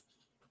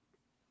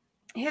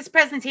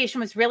presentation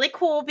was really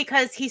cool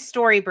because he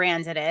story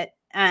branded it,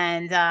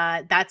 and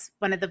that's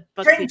one of the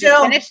books we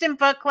just finished in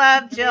book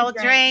club. Jill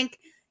drank.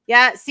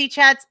 Yeah,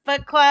 C-Chat's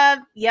book club.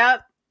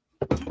 Yep.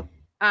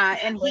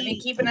 And he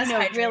keeping us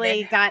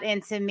really got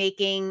into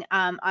making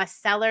us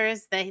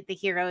sellers the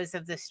heroes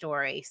of the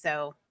story.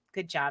 So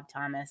good job,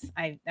 Thomas.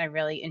 I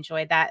really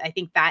enjoyed that. I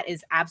think that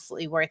is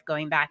absolutely worth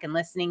going back and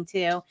listening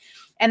to.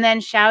 And then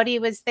Shouty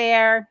was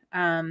there.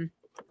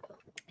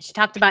 She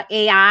talked about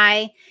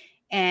AI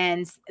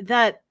and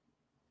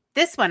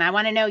this one. I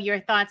want to know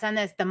your thoughts on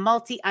this: the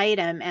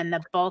multi-item and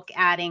the bulk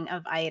adding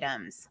of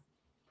items.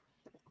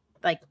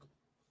 Like,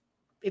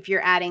 if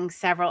you're adding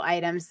several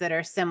items that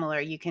are similar,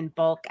 you can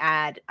bulk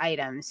add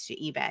items to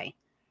eBay.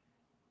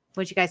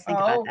 What'd you guys think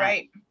about that? Oh,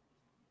 right.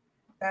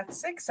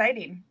 That's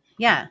exciting.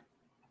 Yeah.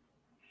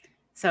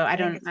 So I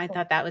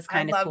thought that was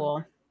kind of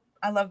cool.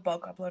 I love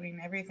bulk uploading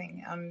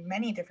everything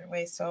many different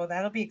ways. So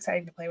that'll be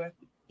exciting to play with.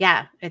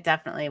 Yeah, it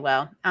definitely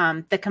will.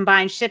 The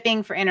combined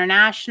shipping for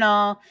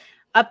international,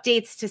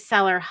 updates to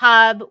Seller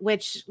Hub,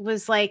 which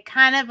was like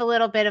kind of a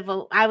little bit of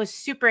a, I was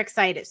super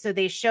excited. So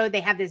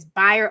they have this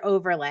buyer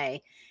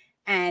overlay.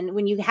 And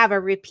when you have a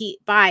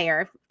repeat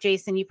buyer,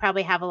 Jason, you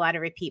probably have a lot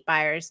of repeat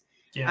buyers.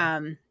 Yeah.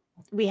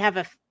 We have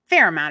a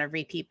fair amount of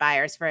repeat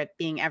buyers for it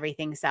being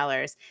everything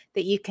sellers,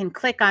 that you can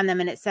click on them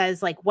and it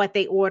says like what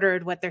they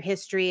ordered, what their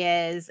history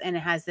is. And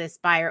it has this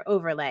buyer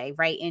overlay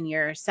right in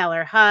your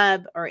Seller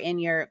Hub or in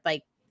your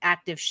like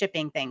active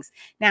shipping things.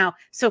 Now,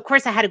 so of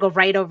course I had to go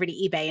right over to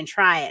eBay and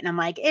try it. And I'm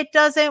like, it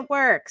doesn't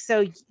work.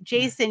 So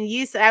Jason,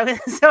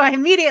 so I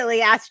immediately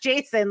asked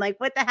Jason, like,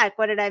 what the heck?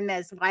 What did I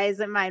miss? Why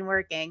isn't mine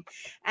working?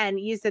 And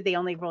you said they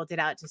only rolled it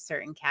out to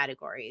certain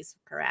categories,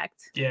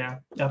 correct? Yeah,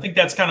 I think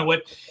that's kind of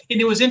what,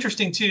 and it was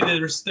interesting too.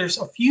 There's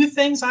a few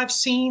things I've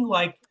seen,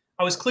 like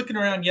I was clicking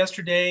around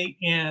yesterday,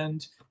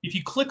 and if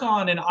you click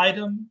on an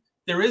item,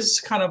 there is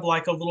kind of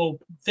like a little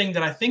thing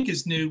that I think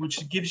is new,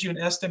 which gives you an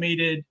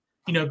estimated,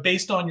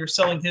 based on your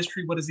selling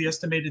history, what is the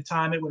estimated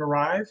time it would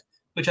arrive,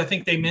 which I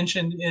think they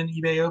mentioned in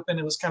eBay Open.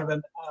 It was kind of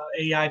an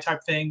AI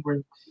type thing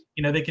where,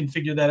 they can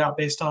figure that out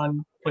based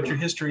on what your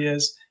history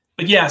is.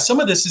 But yeah, some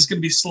of this is going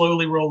to be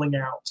slowly rolling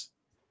out.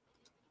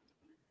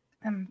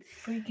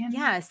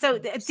 Yeah. So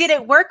did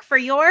it work for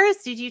yours?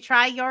 Did you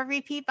try your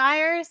repeat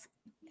buyers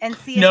and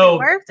see if No, it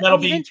worked?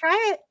 that'll you didn't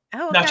try it?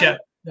 Oh, okay. Not yet.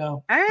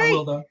 No. All right. I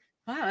will though.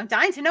 Wow, I'm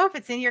dying to know if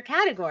it's in your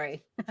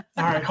category.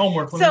 All right,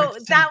 homework. So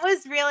that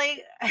was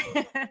really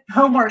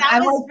homework.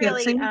 That was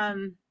really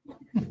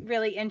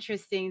really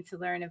interesting to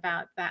learn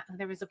about that.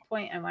 There was a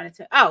point I wanted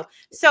to.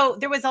 So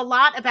there was a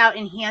lot about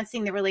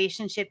enhancing the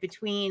relationship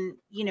between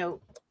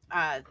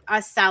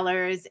us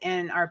sellers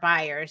and our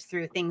buyers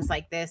through things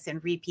like this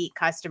and repeat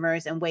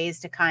customers and ways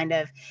to kind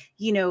of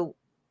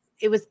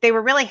they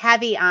were really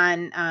heavy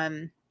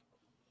on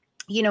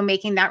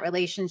making that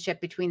relationship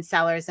between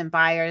sellers and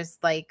buyers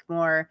like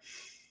more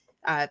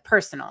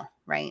personal,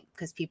 right?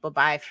 Because people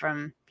buy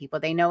from people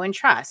they know and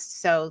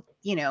trust. So,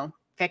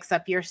 fix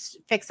up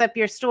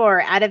your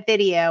store, add a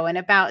video, an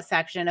about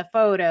section, a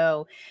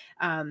photo,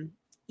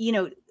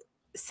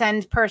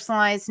 send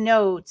personalized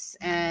notes,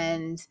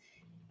 and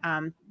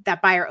that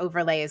buyer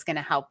overlay is going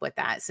to help with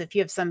that. So if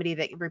you have somebody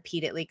that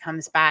repeatedly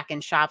comes back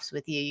and shops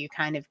with you, you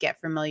kind of get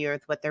familiar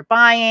with what they're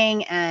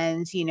buying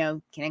and,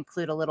 can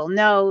include a little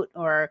note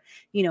or,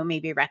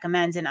 maybe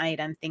recommend an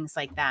item, things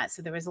like that.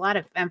 So there was a lot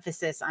of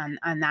emphasis on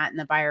that in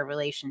the buyer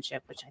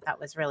relationship, which I thought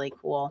was really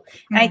cool.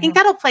 And I think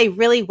that'll play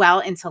really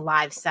well into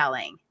live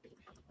selling,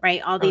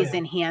 right? All these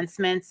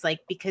enhancements,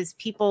 like, because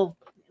people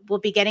will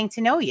be getting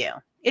to know you.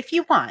 If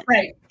you want,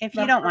 right? If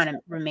you don't want to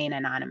remain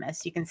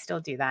anonymous, you can still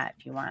do that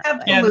if you want.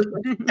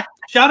 Absolutely.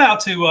 Shout out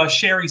to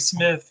Sherry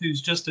Smith, who's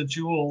just a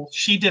jewel.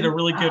 She did a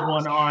really good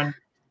one on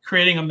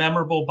creating a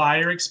memorable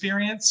buyer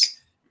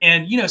experience.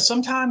 And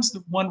sometimes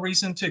the one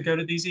reason to go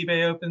to these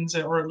eBay Opens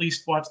or at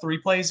least watch the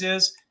replays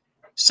is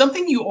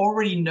something you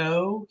already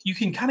know. You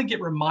can kind of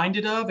get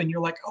reminded of, and you're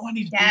like, oh, I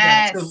need to do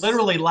that. So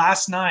literally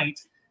last night,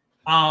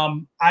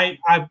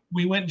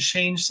 we went and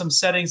changed some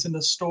settings in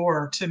the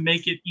store to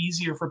make it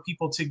easier for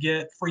people to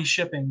get free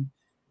shipping,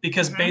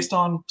 because based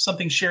on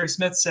something Sherry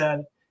Smith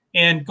said,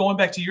 and going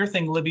back to your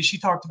thing, Libby, she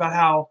talked about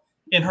how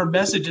in her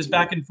messages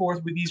back and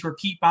forth with these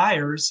repeat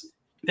buyers,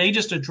 they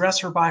just address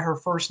her by her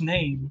first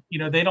name.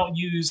 They don't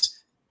use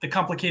the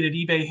complicated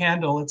eBay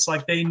handle. It's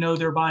like they know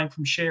they're buying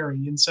from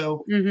Sherry. And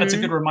so that's a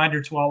good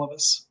reminder to all of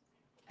us.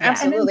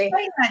 Absolutely. And in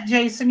saying that,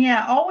 Jason,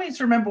 always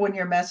remember when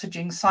you're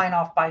messaging, sign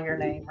off by your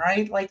name,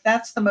 right? Like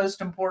that's the most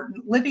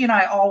important. Libby and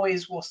I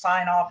always will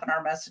sign off in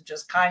our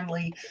messages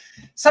kindly.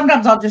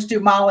 Sometimes I'll just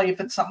do Molly if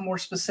it's something more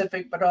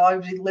specific, but I'll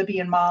always be Libby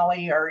and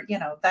Molly, or,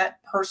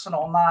 that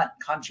personal, not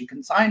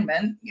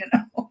Consignment,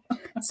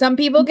 Some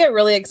people get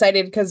really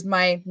excited because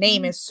my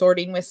name is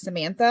Sorting with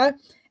Samantha,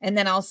 and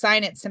then I'll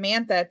sign it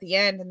Samantha at the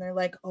end, and they're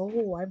like,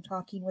 oh, I'm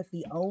talking with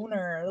the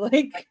owner.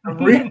 Like,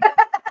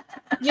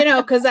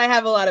 because I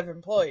have a lot of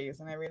employees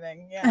and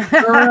everything.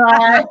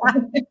 Yeah.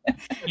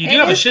 You do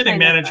have a shipping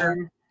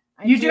manager.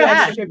 You do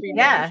have a shipping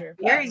manager.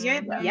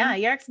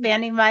 You're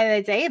expanding by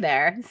the day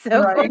there.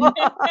 So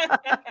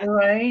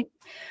right.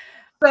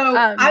 So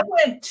I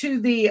went to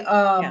the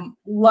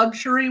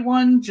luxury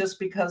one just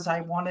because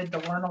I wanted to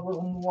learn a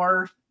little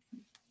more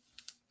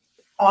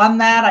on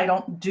that. I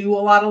don't do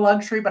a lot of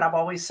luxury, but I've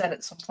always said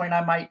at some point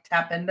I might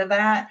tap into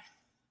that.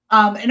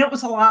 And it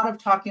was a lot of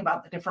talking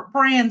about the different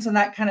brands and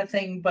that kind of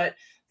thing, but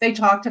they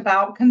talked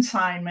about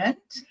consignment.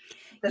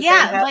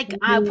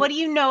 What do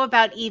you know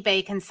about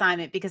eBay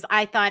Consignment? Because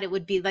I thought it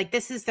would be like,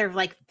 this is their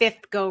like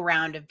fifth go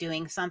round of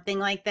doing something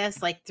like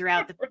this, like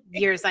throughout the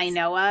years I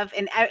know of.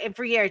 And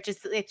every year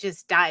it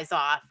just dies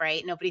off,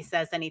 right? Nobody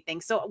says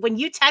anything. So when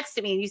you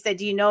texted me and you said,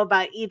 do you know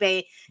about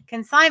eBay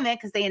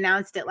Consignment? Because they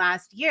announced it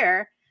last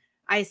year.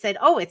 I said,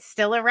 oh, it's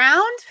still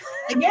around?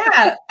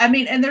 Yeah. I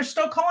mean, and they're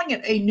still calling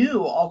it a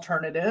new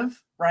alternative,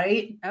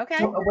 right? Okay.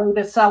 So a way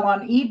to sell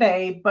on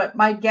eBay. But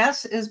my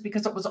guess is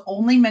because it was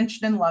only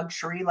mentioned in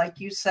luxury, like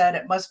you said,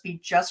 it must be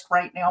just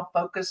right now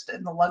focused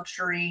in the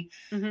luxury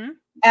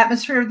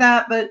atmosphere of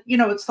that. But,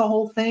 it's the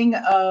whole thing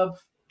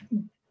of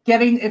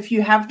if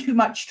you have too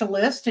much to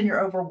list and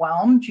you're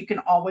overwhelmed, you can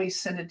always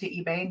send it to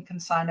eBay and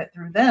consign it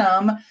through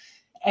them.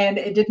 And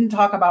it didn't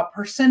talk about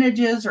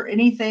percentages or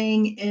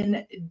anything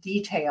in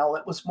detail.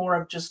 It was more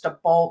of just a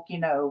bulk,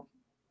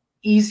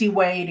 easy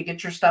way to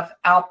get your stuff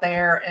out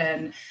there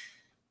and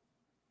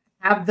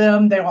have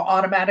them. They will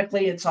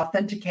automatically, it's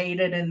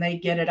authenticated and they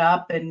get it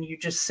up and you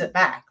just sit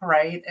back,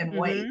 right, and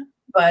wait.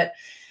 But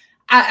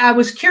I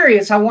was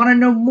curious. I want to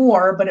know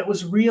more, but it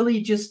was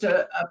really just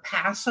a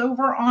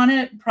passover on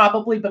it,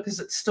 probably because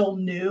it's still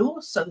new.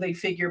 So they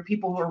figure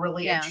people who are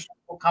really interested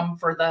will come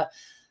for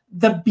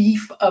the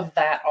beef of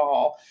that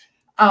all.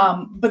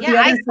 But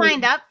yeah, I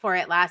signed up for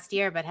it last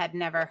year, but had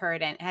never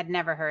heard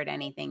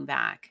anything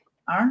back.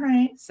 All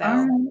right. So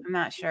I'm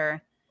not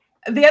sure.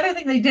 The other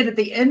thing they did at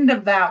the end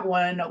of that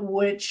one,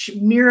 which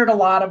mirrored a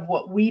lot of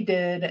what we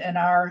did in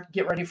our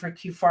Get Ready for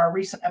Q4, our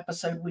recent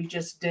episode we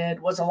just did,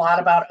 was a lot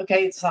about,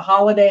 okay, it's the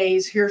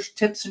holidays. Here's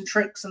tips and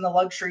tricks in the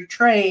luxury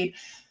trade.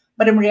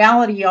 But in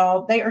reality,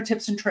 y'all, they are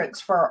tips and tricks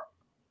for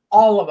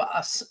all of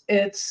us.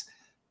 It's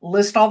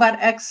list all that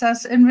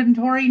excess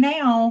inventory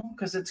now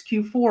because it's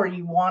Q4.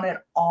 You want it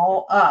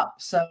all up.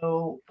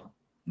 So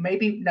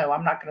no,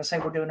 I'm not going to say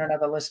we're doing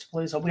another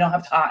Listapalooza. We don't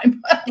have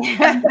time.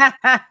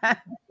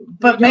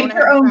 But make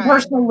your own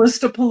personal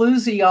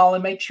Listapalooza, y'all,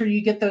 and make sure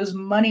you get those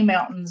money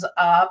mountains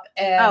up.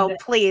 And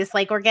please,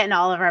 like we're getting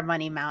all of our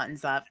money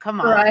mountains up.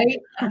 Come on, right?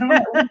 I don't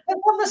know.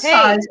 On the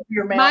size of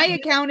your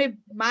mountain.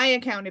 My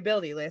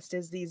accountability list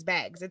is these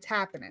bags. It's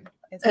happening.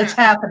 It's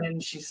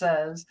happening, she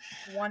says.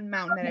 One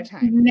mountain at a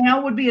time.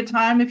 Now would be a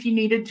time if you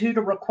needed to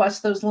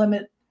request those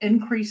limit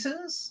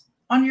increases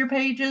on your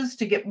pages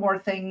to get more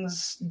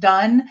things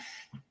done.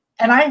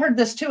 And I heard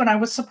this too, and I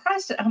was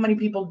surprised at how many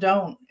people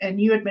don't.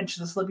 And you had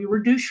mentioned this, Libby,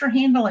 reduce your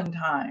handling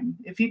time.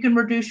 If you can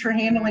reduce your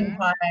handling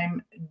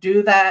time,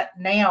 do that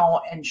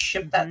now and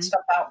ship that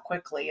stuff out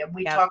quickly. And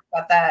we talked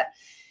about that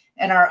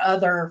in our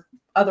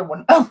other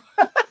one. Oh,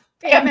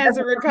 Pam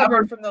hasn't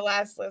recovered from the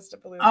last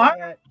Listapalooza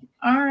yet.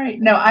 All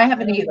right. No, I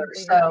haven't either.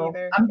 So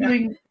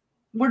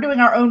we're doing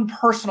our own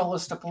personal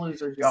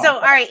Listapaloozas, y'all. So,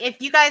 all right,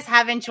 if you guys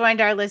haven't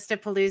joined our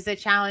Listapalooza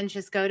challenge,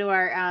 just go to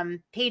our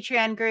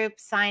Patreon group,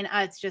 sign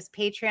up. It's just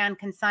Patreon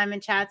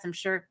Consignment Chats. I'm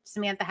sure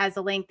Samantha has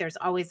a link. There's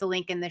always a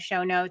link in the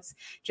show notes.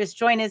 Just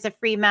join as a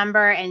free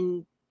member,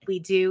 and we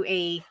do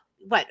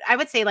I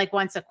would say like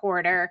once a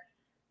quarter.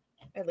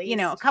 At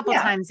least, a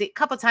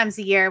couple times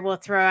a year, we'll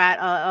throw out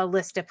a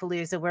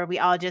Listapalooza where we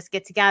all just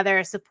get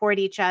together, support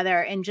each other,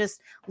 and just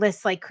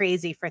list like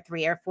crazy for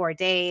 3 or 4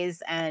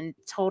 days and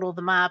total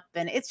them up.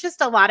 And it's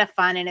just a lot of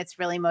fun and it's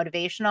really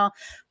motivational.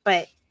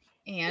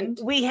 And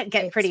we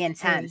get pretty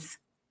intense,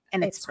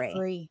 and it's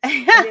free.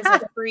 It is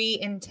a free,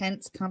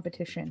 intense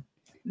competition.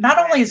 Not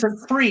only is it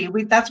free,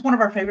 that's one of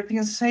our favorite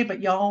things to say, but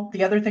y'all,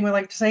 the other thing we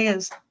like to say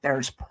is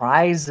there's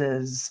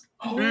prizes.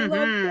 Oh, I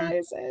love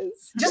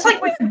prizes. Just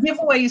like we have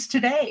giveaways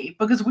today,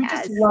 because we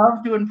just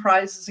love doing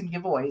prizes and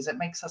giveaways. It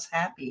makes us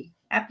happy.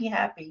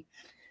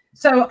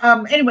 So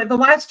anyway, the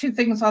last two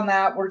things on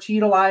that were to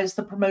utilize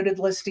the promoted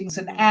listings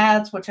and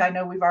ads, which I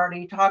know we've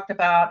already talked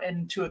about,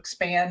 and to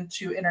expand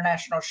to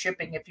international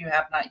shipping if you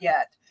have not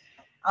yet.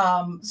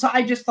 So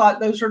I just thought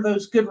those are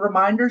those good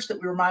reminders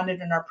that we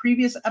reminded in our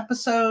previous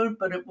episode,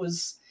 but it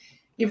was,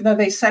 even though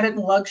they said it in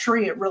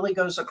luxury, it really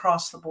goes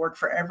across the board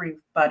for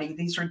everybody.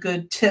 These are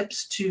good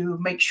tips to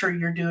make sure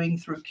you're doing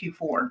through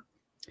Q4.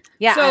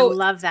 Yeah, so I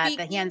love that.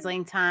 The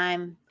handling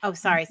time. Oh,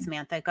 sorry,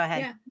 Samantha. Go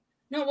ahead. Yeah.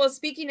 No, well,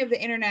 speaking of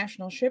the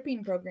international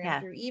shipping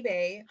program through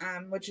eBay,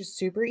 which is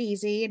super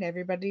easy and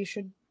everybody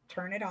should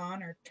turn it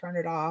on or turn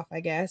it off, I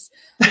guess.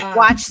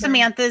 Watch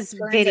Samantha's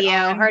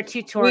video, her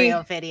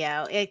tutorial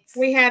video.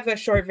 We have a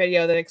short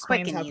video that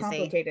explains how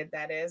complicated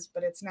that is,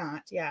 but it's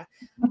not. Yeah.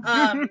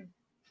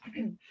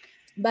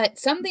 But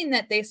something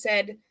that they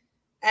said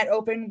at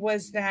Open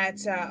was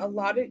that a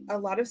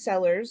lot of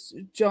sellers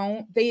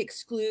they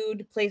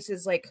exclude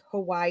places like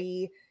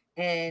Hawaii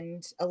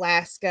and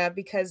Alaska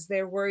because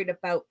they're worried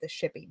about the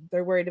shipping.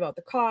 They're worried about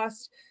the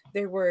cost.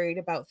 They're worried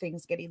about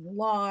things getting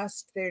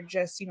lost. They're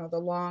just, the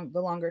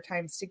longer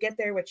times to get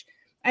there, which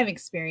I haven't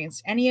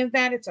experienced any of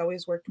that. It's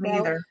always worked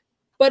well.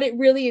 But it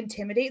really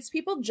intimidates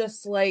people,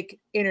 just like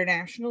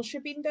international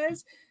shipping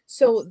does.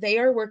 So they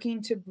are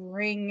working to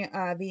bring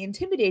the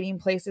intimidating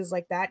places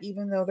like that,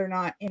 even though they're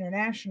not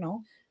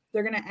international.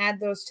 They're going to add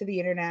those to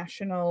the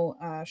international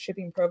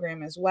shipping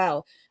program as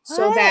well,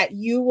 so that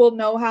you will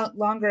no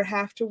longer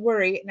have to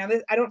worry. Now,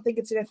 I don't think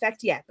it's in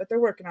effect yet, but they're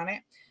working on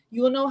it.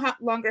 You will no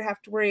longer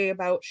have to worry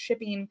about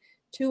shipping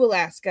to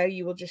Alaska.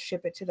 You will just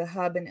ship it to the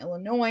hub in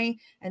Illinois.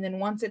 And then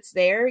once it's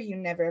there, you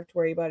never have to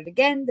worry about it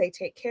again. They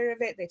take care of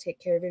it. They take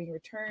care of any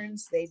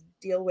returns. They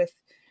deal with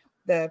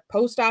the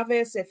post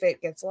office if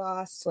it gets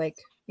lost.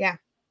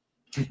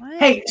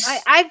 Hey,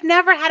 I've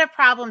never had a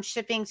problem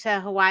shipping to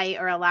Hawaii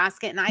or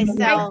Alaska, and I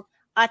sell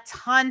a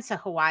ton to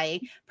Hawaii,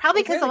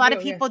 probably because a lot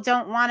of people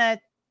don't want to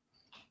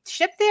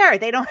ship there.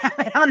 They don't have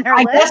it on their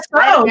list. Guess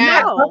so.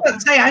 I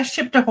would say I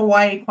ship to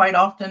Hawaii quite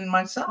often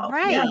myself.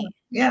 Right.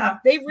 Yeah.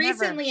 They Never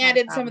recently had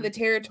a added some of the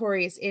problem.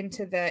 territories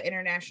into the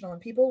international,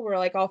 and people were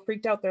like all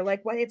freaked out. They're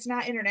like, well, it's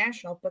not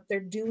international, but they're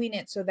doing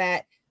it so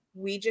that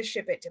we just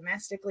ship it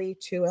domestically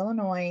to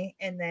Illinois,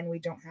 and then we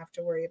don't have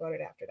to worry about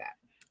it after that.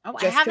 Oh,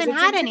 I Just 'cause haven't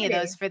it's had any of intimidating.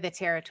 those for the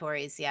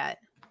territories yet.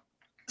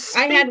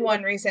 I had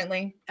one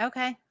recently.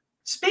 Okay.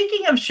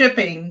 Speaking of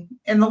shipping,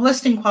 in the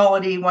listing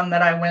quality one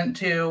that I went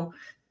to,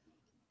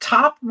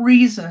 top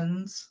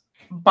reasons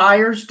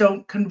buyers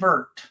don't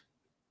convert.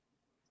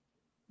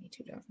 Me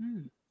too, Doc.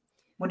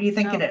 What do you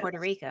think it is? Puerto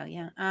Rico,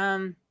 yeah.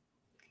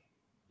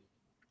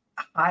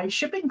 High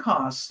shipping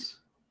costs.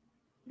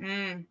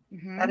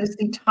 Mm-hmm. That is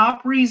the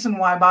top reason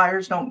why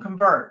buyers don't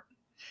convert.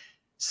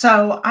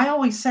 So I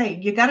always say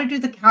you got to do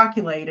the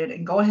calculated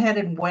and go ahead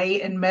and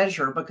weigh and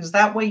measure, because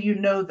that way you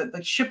know that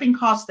the shipping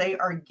costs they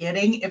are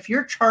getting, if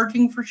you're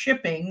charging for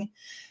shipping,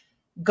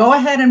 go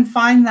ahead and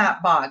find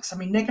that box. I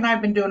mean, Nick and I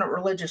have been doing it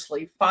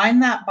religiously.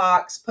 Find that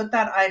box, put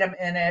that item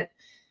in it,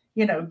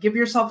 you know, give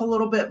yourself a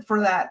little bit for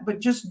that,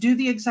 but just do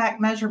the exact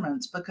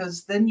measurements,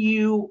 because then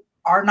you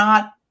are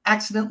not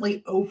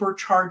accidentally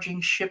overcharging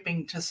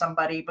shipping to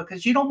somebody,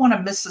 because you don't want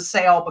to miss a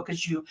sale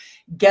because you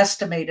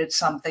guesstimated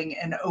something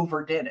and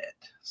overdid it.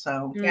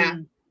 So Yeah.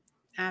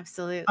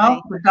 Absolutely.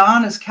 oh,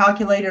 Don is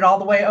calculated all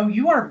the way. Oh,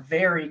 you are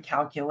very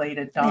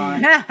calculated,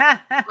 Don.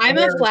 I'm a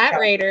Very flat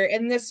calculated. rater,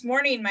 and this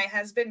morning my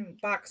husband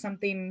bought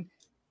something.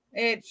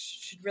 It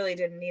really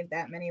didn't need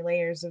that many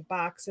layers of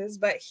boxes,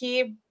 but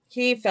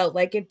he felt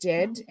like it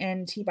did,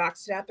 and he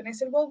boxed it up. And I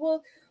said,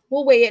 well,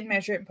 we'll weigh it and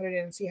measure it and put it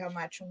in and see how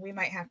much, and we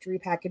might have to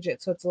repackage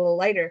it so it's a little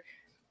lighter.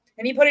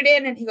 And he put it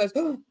in, and he goes,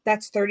 oh,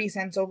 that's 30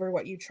 cents over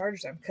what you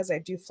charged them, because I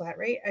do flat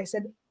rate. I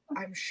said,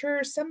 I'm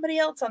sure somebody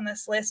else on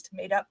this list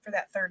made up for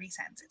that 30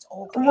 cents. It's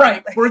okay.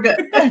 Right. We're good.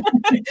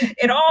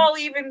 It all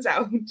evens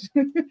out.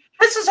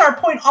 This is our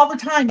point all the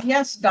time.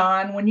 Yes,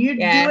 Don, when you do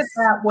it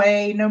that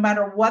way, no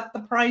matter what the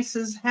price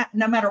is,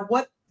 no matter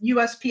what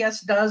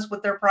USPS does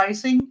with their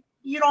pricing,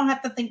 you don't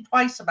have to think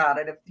twice about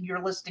it if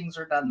your listings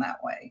are done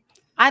that way.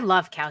 I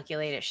love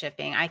calculated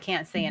shipping. I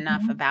can't say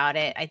enough about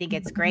it. I think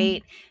it's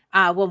great.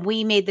 When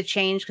we made the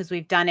change, because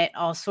we've done it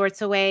all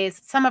sorts of ways,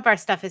 some of our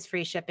stuff is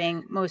free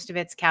shipping. Most of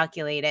it's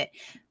calculated.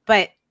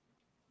 But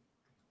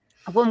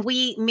when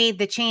we made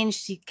the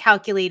change to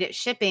calculated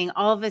shipping,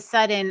 all of a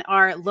sudden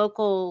our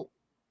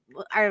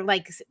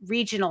like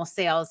regional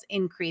sales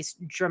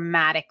increased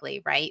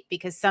dramatically, right?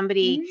 Because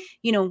somebody,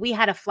 you know, we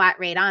had a flat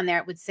rate on there.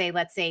 It would say,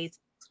 let's say,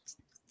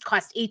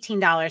 cost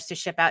 $18 to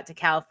ship out to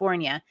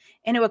California,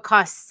 and it would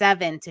cost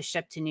 $7 to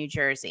ship to New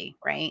Jersey,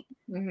 right?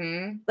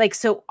 Like,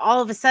 so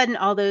all of a sudden,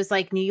 all those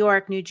like New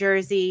York, New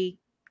Jersey,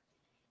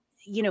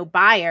 you know,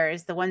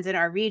 buyers, the ones in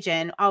our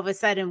region, all of a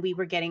sudden we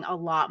were getting a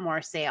lot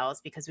more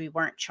sales because we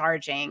weren't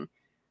charging,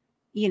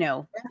 you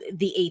know,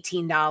 the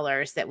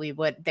 $18 that we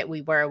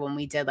were when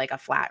we did like a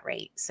flat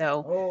rate.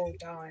 So,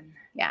 Don.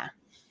 Yeah.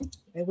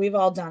 We've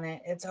all done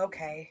it. It's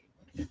okay.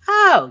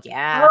 Oh,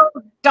 yeah.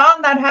 Oh,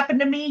 Don, that happened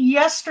to me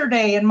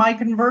yesterday in my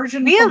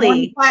conversion from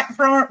one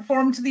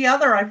platform to the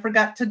other. I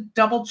forgot to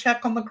double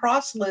check on the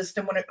cross list.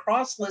 And when it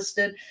cross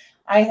listed,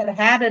 I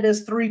had it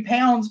as 3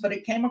 pounds, but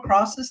it came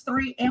across as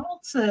 3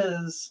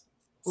 ounces.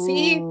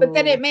 See, but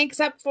then it makes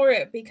up for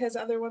it because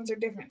other ones are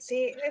different.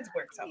 See, it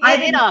works out.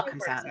 It all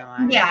comes out in the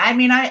wash. Yeah, I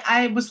mean,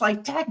 I was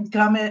like,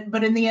 dadgummit,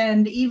 but in the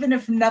end, even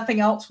if nothing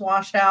else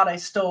washed out, I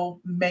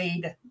still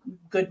made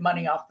good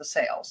money off the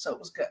sale. So it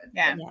was good.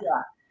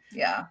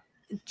 Yeah.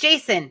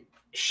 Jason,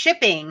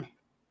 shipping.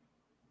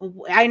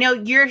 I know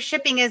your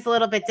shipping is a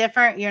little bit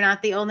different. You're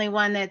not the only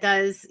one that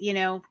does, you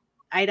know,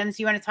 items.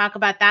 You want to talk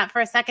about that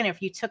for a second?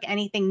 If you took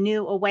anything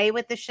new away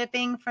with the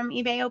shipping from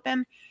eBay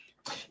Open?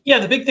 Yeah,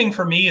 the big thing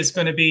for me is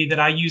going to be that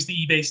I use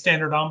the eBay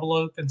standard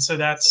envelope. And so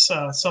that's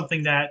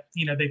something that,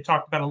 you know, they've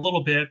talked about a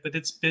little bit, but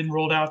it's been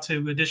rolled out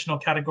to additional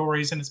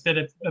categories. And it's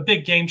been a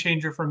big game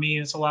changer for me.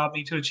 It's allowed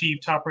me to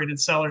achieve top rated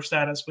seller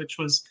status, which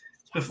was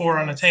before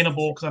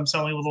unattainable because I'm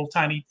selling little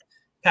tiny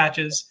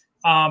patches.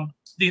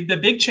 The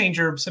big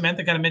changer,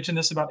 Samantha kind of mentioned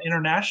this about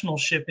international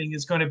shipping,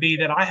 is going to be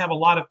that I have a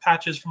lot of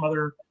patches from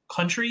other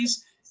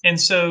countries. And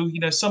so, you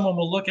know, someone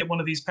will look at one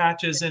of these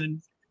patches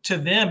and to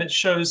them, it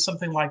shows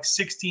something like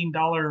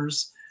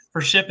 $16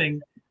 for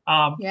shipping.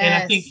 And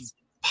I think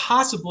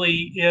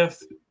possibly if,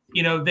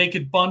 you know, they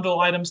could bundle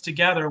items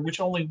together, which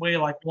only weigh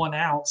like 1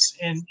 ounce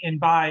and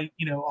buy,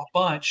 you know, a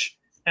bunch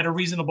at a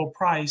reasonable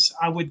price,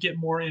 I would get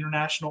more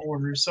international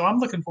orders. So I'm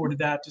looking forward to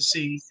that to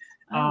see.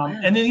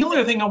 And then the only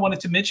other thing I wanted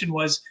to mention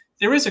was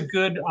there is a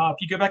good, if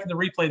you go back in the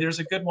replay, there's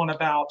a good one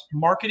about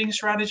marketing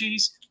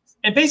strategies.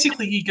 And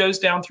basically he goes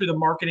down through the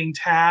marketing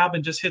tab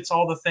and just hits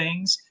all the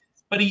things.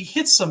 But he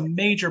hits some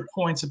major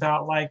points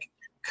about like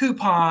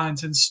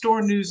coupons and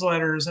store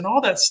newsletters and all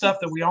that stuff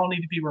that we all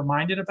need to be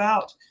reminded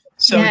about.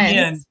 So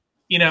again,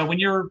 you know, when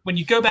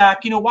you go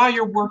back, you know, while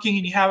you're working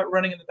and you have it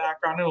running in the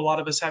background, I know a lot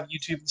of us have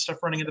YouTube and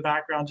stuff running in the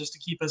background just to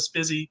keep us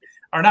busy,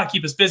 or not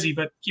keep us busy,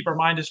 but keep our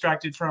mind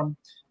distracted from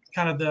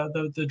kind of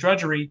the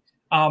drudgery.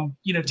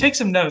 You know, take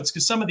some notes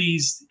because some of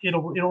these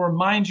it'll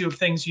remind you of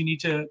things you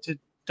need to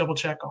double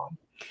check on.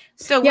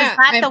 So was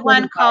that the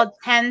one called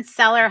 10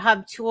 Seller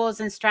Hub Tools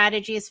and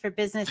Strategies for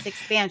Business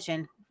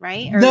Expansion,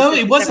 right? Or no,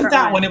 it wasn't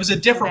that one. It was a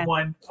different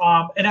Okay.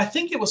 one. And I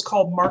think it was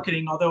called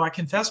Marketing, although I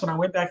confess when I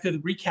went back through the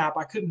recap,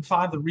 I couldn't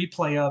find the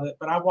replay of it,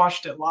 but I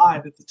watched it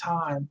live at the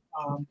time.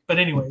 But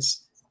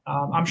anyways,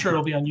 I'm sure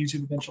it'll be on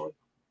YouTube eventually.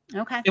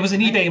 Okay. It was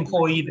an eBay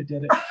employee that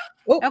did it.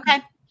 Oh, Okay.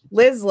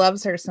 Liz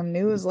loves her some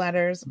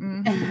newsletters.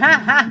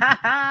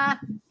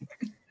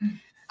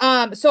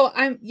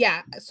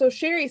 So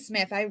Sherry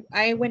Smith,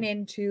 I went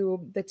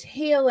into the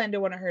tail end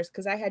of one of hers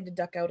because I had to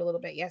duck out a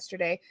little bit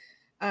yesterday.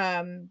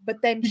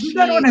 But then Did you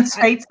go to an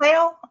estate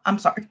sale? I'm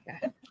sorry.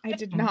 I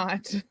did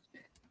not.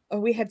 Oh,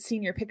 we had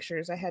senior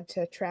pictures. I had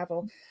to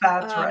travel.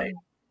 That's right.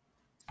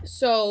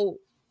 So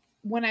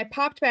when I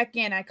popped back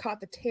in, I caught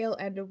the tail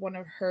end of one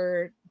of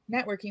her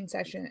networking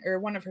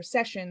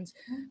sessions.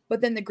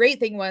 But then the great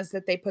thing was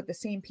that they put the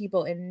same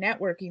people in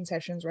networking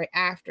sessions right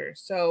after.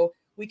 So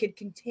we could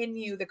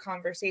continue the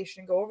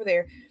conversation, go over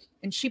there.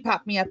 And she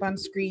popped me up on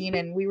screen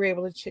and we were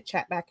able to chit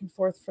chat back and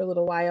forth for a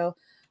little while.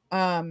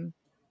 And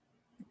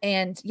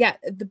yeah,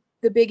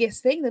 the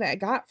biggest thing that I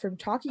got from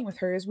talking with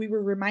her is we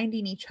were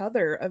reminding each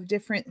other of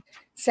different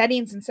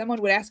settings, and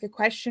someone would ask a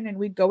question and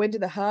we'd go into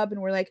the hub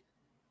and we're like,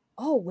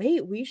 oh,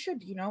 wait, we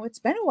should, it's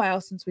been a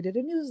while since we did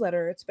a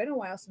newsletter. It's been a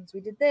while since we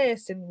did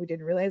this, and we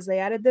didn't realize they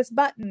added this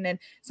button. And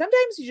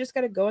sometimes you just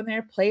got to go in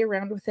there, play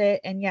around with it,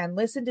 and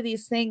listen to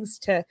these things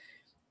to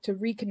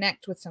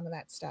reconnect with some of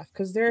that stuff,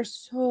 because there are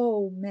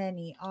so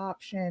many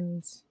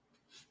options.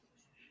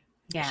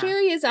 Yeah.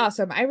 Sherry is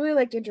awesome. I really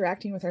liked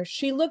interacting with her.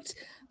 She looked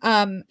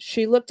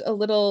a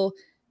little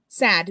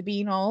sad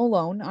being all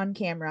alone on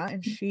camera,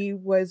 and she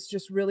was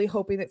just really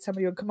hoping that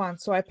somebody would come on.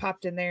 So I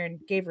popped in there and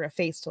gave her a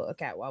face to look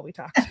at while we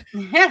talked.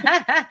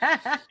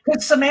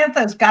 Because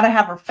Samantha's got to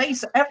have her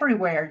face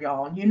everywhere,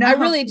 y'all. I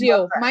really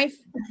do.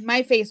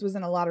 My face was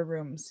in a lot of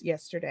rooms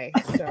yesterday.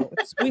 So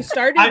we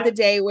started the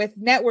day with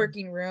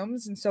networking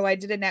rooms, and so I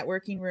did a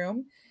networking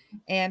room,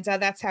 and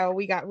that's how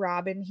we got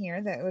Robin here.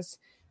 That was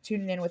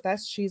tuning in with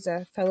us. She's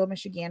a fellow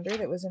Michigander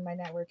that was in my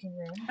networking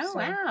room. Oh,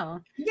 wow.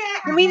 Yeah.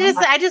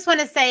 I just want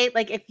to say,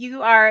 like, if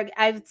you are,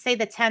 I would say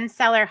the 10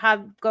 Seller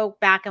Hub, go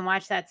back and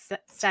watch that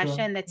session,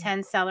 sure. The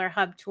 10 Seller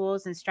Hub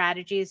Tools and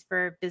Strategies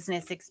for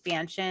Business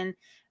Expansion.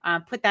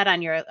 Put that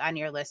on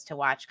your list to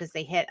watch, because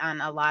they hit on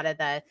a lot of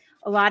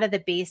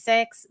the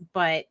basics,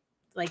 but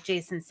like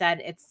Jason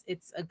said,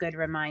 it's a good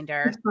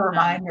reminder. It's for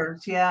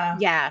reminders, yeah.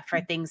 Yeah,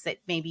 for things that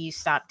maybe you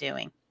stopped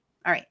doing.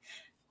 All right.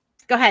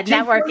 Go ahead,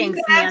 networking,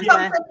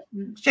 Samantha.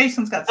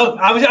 Jason's got something.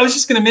 I was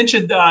just going to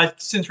mention,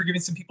 since we're giving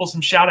some people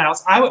some shout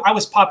outs, I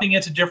was popping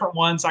into different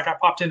ones. Like I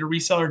popped into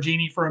Reseller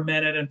Genie for a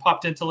minute and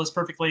popped into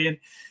ListPerfectly.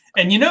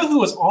 And who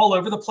was all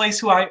over the place,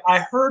 who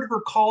I heard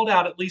her called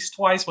out at least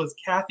twice, was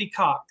Kathy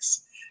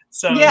Cox.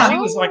 So she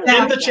was like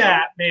in the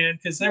chat, man,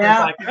 because they were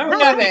like,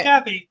 oh,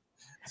 Kathy.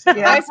 So,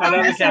 I saw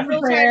her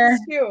several times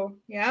too.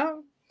 Yeah.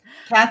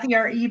 Kathy,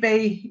 our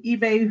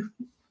eBay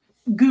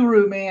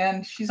guru,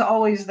 man. She's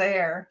always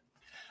there.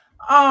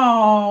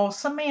 Oh,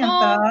 Samantha.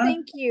 Oh,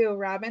 thank you,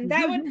 Robin.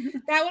 That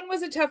one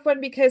was a tough one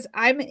because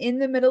I'm in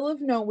the middle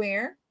of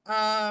nowhere.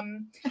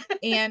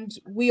 And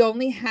we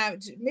only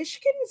have,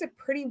 Michigan is a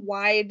pretty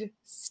wide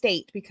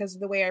state because of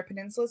the way our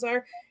peninsulas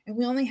are. And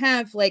we only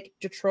have like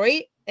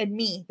Detroit and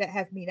me that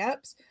have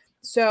meetups.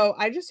 So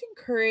I just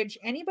encourage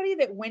anybody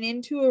that went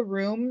into a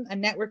room, a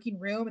networking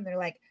room, and they're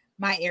like,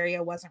 my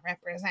area wasn't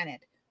represented.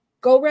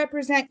 Go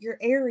represent your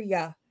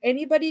area.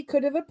 Anybody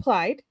could have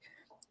applied.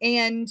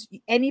 And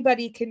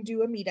anybody can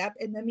do a meetup,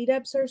 and the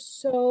meetups are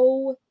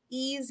so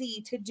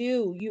easy to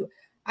do.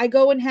 I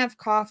go and have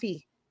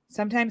coffee.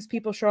 Sometimes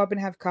people show up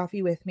and have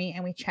coffee with me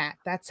and we chat.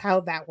 That's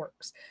how that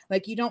works.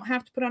 Like, you don't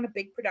have to put on a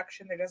big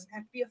production. There doesn't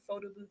have to be a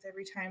photo booth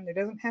every time. You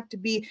don't have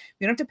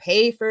to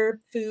pay for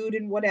food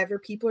and whatever.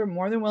 People are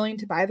more than willing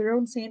to buy their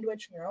own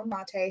sandwich and their own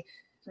latte.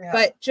 Yeah.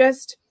 But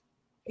just,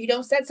 you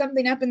don't set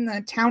something up in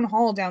the town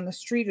hall down the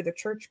street or the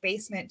church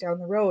basement down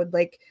the road.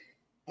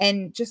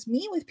 And just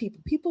meet with people.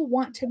 People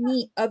want to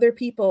meet other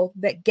people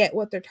that get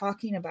what they're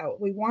talking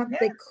about.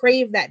 They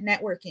crave that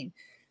networking.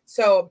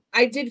 So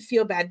I did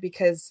feel bad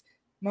because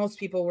most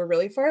people were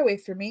really far away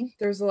from me.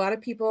 There's a lot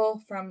of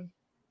people from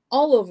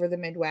all over the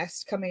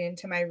Midwest coming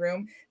into my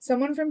room.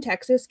 Someone from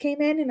Texas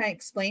came in and I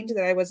explained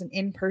that I was an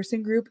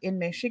in-person group in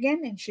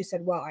Michigan. And she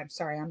said, well, I'm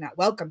sorry, I'm not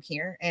welcome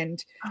here,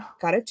 and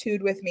got a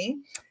tood with me.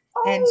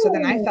 Oh. And so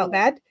then I felt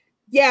bad.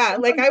 Yeah.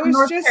 Like I was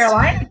North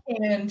Carolina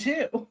came in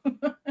too.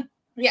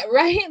 Yeah,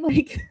 right.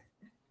 Like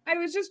I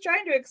was just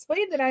trying to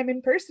explain that I'm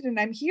in person and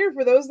I'm here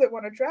for those that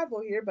want to travel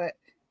here. But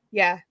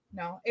yeah,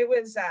 no, it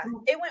was,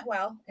 it went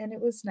well and it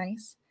was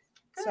nice.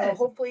 Good. So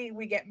hopefully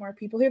we get more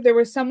people here. There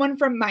was someone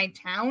from my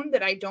town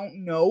that I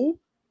don't know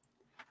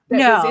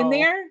that was in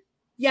there.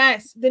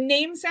 Yes. The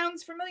name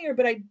sounds familiar,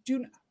 but I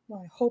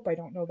hope I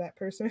don't know that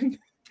person.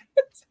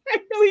 I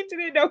really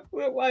didn't know who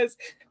it was,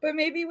 but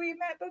maybe we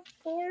met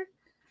before.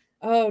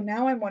 Oh,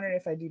 now I'm wondering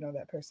if I do know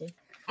that person.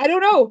 I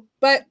don't know,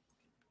 but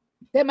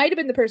That might have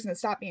been the person that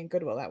stopped me in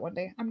Goodwill that one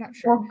day. I'm not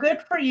sure. Well,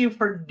 good for you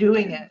for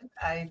doing it.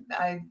 I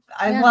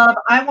Yeah.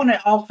 I want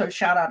to also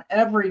shout out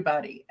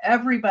everybody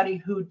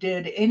who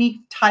did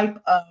any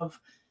type of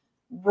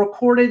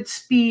recorded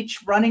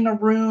speech, running a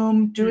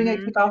room, doing a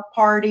kickoff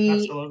party,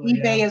 Absolutely,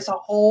 eBay yeah. as a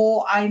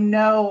whole. I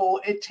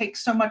know it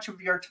takes so much of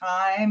your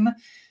time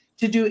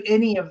to do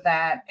any of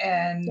that.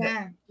 And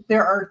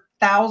there are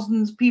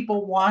thousands of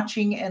people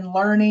watching and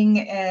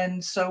learning.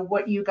 And so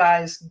what you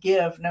guys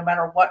give, no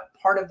matter what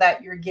part of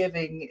that you're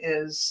giving,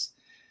 is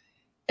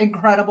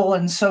incredible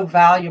and so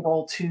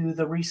valuable to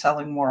the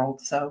reselling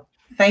world. So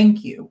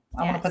thank you.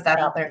 I want to put that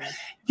out there.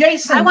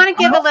 Jason, I want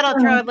to give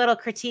throw a little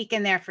critique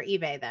in there for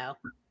eBay though,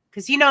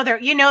 because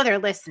they're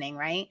listening,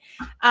 right?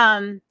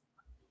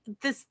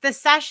 The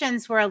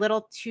sessions were a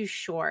little too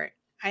short.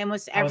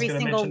 Almost every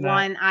single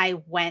one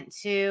I went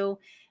to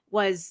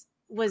was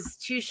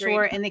too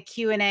short, and the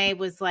Q&A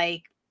was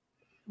like,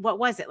 what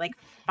was it, like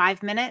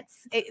 5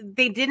 minutes?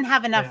 They didn't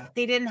have enough. Yeah.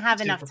 They didn't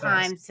have enough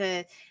time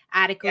to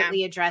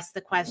adequately address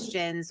the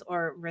questions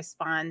or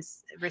respond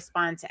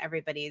to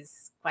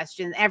everybody's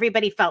questions.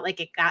 Everybody felt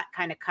like it got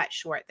kind of cut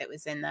short. That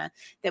was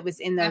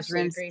in those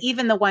rooms,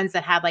 even the ones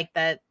that had like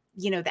the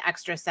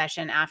extra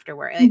session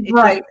afterward.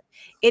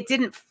 It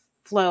didn't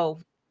flow.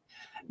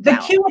 The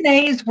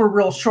Q&As were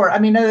real short. I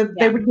mean,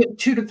 they would get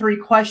 2 to 3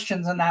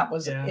 questions, and that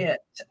was it.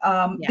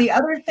 The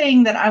other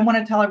thing that I want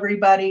to tell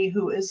everybody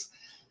who is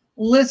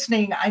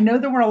listening, I know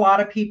there were a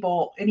lot of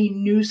people, any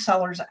new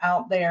sellers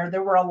out there,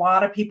 there were a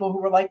lot of people who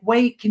were like,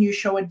 wait, can you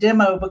show a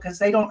demo? Because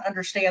they don't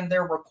understand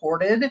they're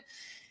recorded.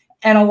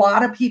 And a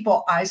lot of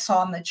people I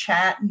saw in the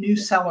chat, new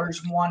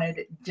sellers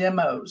wanted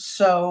demos.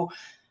 So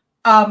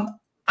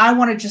I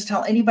want to just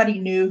tell anybody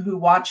new who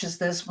watches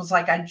this, was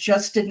like, I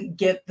just didn't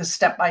get the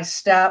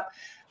step-by-step.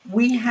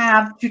 We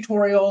have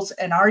tutorials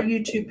in our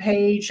YouTube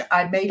page.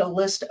 I made a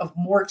list of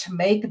more to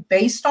make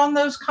based on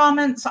those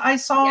comments I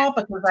saw.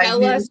 Because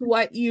tell us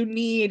what you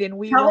need and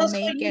we will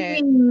make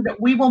it.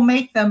 We will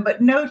make them, but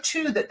know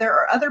too that there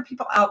are other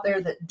people out there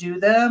that do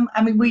them.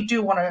 I mean, we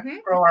do want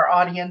to grow our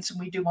audience, and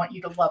we do want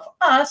you to love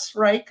us,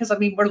 right? Because I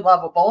mean, we're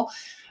lovable.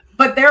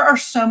 But there are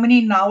so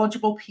many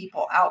knowledgeable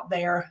people out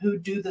there who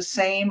do the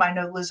same. I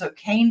know Liz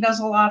O'Kane does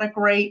a lot of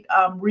great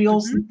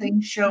reels and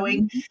things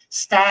showing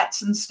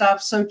stats and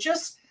stuff. So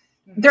just,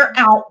 they're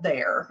out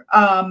there.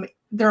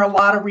 There are a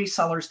lot of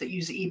resellers that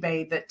use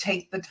eBay that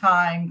take the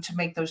time to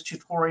make those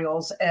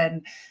tutorials.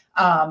 And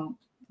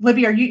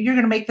Libby, you're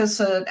going to make this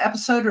an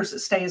episode, or does it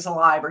stay as a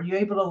live? Are you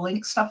able to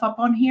link stuff up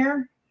on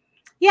here?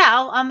 Yeah,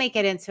 I'll make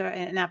it into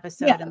an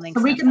episode and link.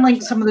 So we can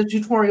link some of the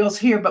tutorials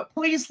here, but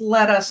please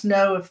let us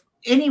know if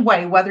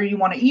anyway, whether you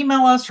want to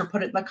email us or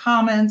put it in the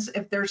comments,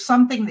 if there's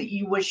something that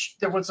you wish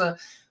there was a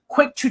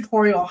quick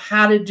tutorial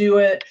how to do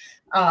it.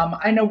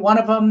 I know one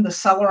of them, the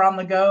seller on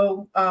the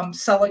go,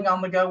 selling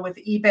on the go with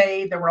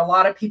eBay. There were a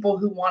lot of people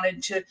who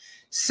wanted to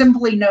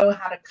simply know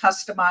how to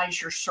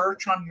customize your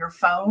search on your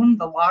phone,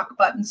 the lock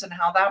buttons and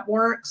how that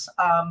works.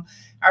 I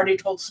already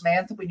told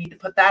Samantha we need to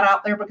put that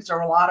out there, because there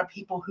are a lot of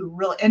people who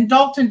really, and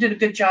Dalton did a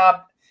good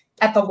job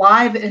at the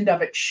live end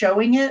of it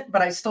showing it,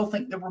 but I still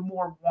think there were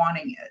more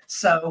wanting it.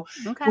 So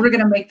we're going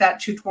to make that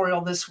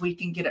tutorial this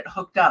week and get it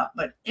hooked up.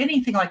 But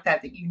anything like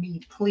that you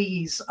need,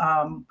 please,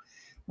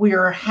 we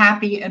are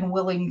happy and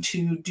willing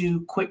to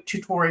do quick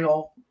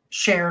tutorial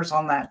shares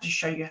on that to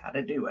show you how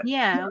to do it.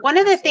 Yeah. One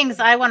of the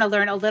things I want to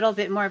learn a little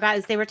bit more about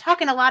is they were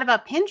talking a lot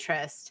about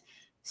Pinterest.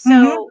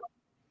 So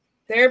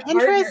their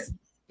Pinterest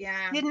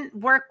didn't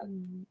work.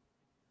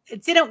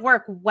 It didn't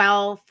work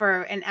well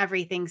for an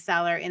everything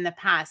seller in the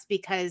past,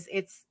 because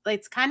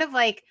it's kind of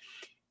like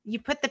you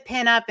put the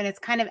pin up and it's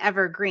kind of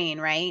evergreen,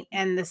 right?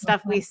 And the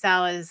stuff we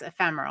sell is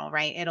ephemeral,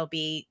 right? It'll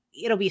be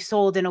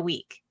sold in a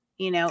week,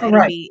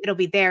 it'll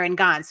be there and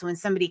gone. So when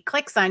somebody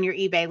clicks on your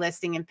eBay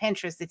listing in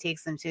Pinterest, it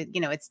takes them to,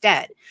 it's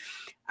dead.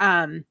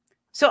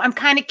 So I'm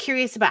kind of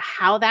curious about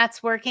how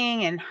that's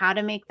working and how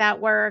to make that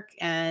work.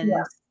 And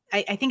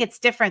I think it's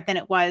different than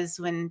it was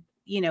when,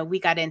 we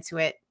got into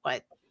it,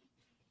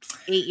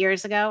 8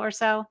 years ago or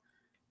so.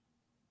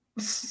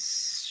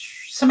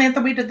 Samantha,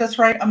 we did this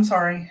right. I'm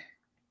sorry.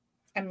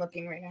 I'm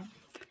looking right now.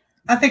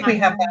 I think we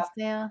have that.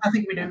 Yeah. I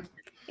think we do.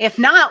 If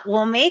not,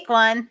 we'll make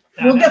one.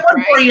 We'll get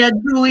one for you,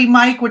 Julie,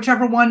 Mike,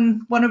 whichever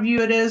one of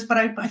you it is. But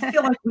I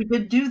feel like we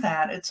did do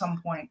that at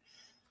some point.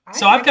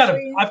 So I've got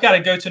to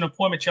go to an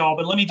appointment, y'all.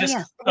 But let me just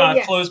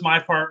close my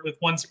part with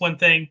one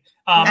thing.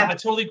 I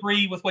totally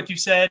agree with what you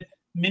said.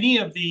 Many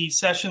of the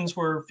sessions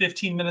were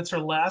 15 minutes or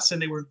less, and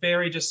they were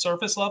very just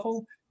surface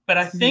level. But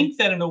I think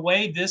that in a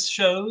way this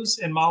shows,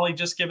 and Molly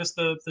just give us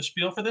the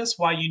spiel for this,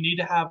 why you need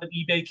to have an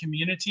eBay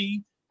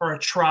community or a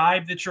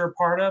tribe that you're a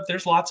part of.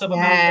 There's lots of them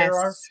out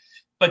there.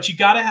 But you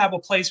got to have a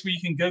place where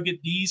you can go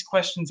get these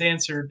questions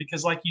answered.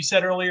 Because like you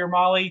said earlier,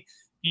 Molly,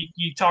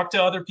 you talk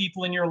to other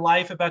people in your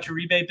life about your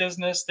eBay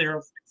business,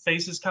 their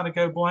faces kind of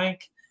go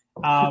blank.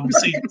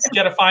 So you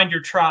got to find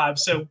your tribe.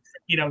 So,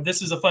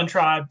 this is a fun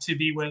tribe to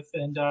be with.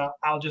 And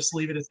I'll just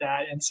leave it at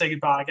that and say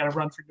goodbye. I got to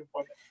run for the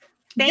appointment.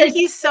 Thank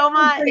you so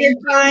much. For your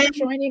time. Thank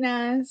you for joining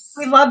us.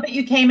 We love that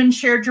you came and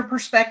shared your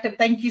perspective.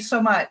 Thank you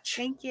so much.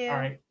 Thank you. All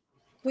right.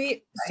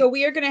 So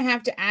we are going to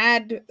have to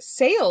add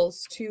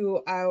sales to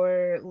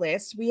our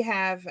list. We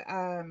have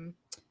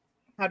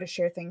how to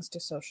share things to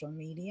social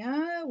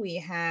media. We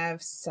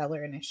have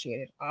seller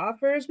initiated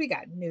offers. We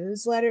got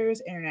newsletters,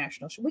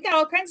 international. We got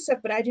all kinds of stuff,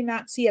 but I do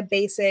not see a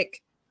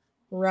basic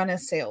run a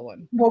sale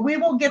one. Well, we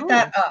will get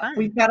that up. Fun.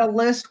 We've got a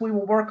list we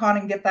will work on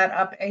and get that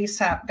up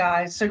ASAP,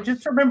 guys. So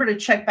just remember to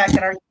check back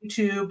at our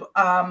YouTube.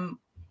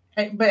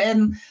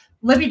 And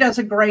Libby does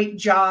a great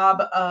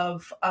job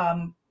of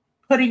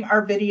putting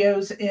our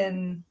videos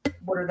in,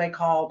 what are they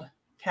called?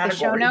 The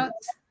show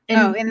notes?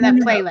 In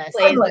the playlist.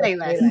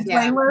 Playlist.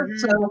 Yeah.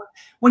 So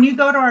when you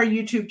go to our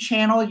YouTube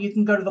channel, you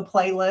can go to the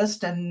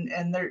playlist,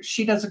 and there,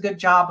 she does a good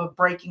job of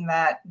breaking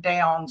that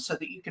down so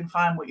that you can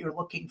find what you're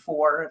looking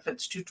for. If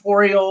it's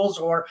tutorials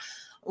or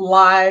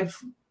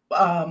live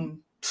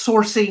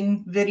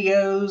sourcing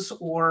videos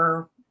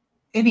or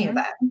any of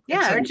that.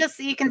 Yeah, or just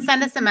you can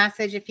send us a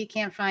message if you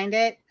can't find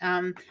it.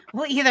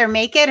 We'll either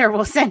make it or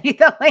we'll send you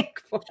the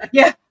link for it.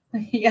 Yeah.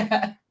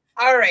 Yeah.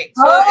 All right.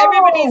 So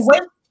everybody's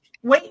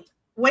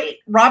wait.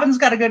 Robin's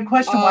got a good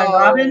question. Why,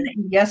 Robin?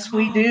 Yes,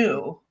 we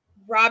do.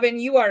 Robin,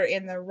 you are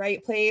in the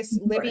right place.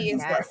 Libby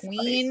is Yes, the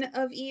queen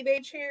of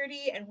eBay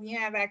charity, and we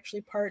have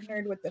actually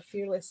partnered with the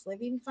Fearless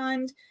Living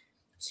Fund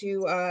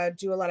to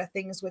do a lot of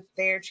things with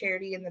their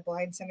charity in the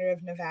Blind Center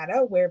of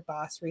Nevada, where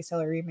Boss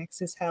Reseller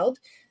Remix is held.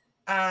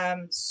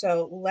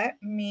 So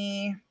let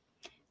me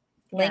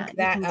link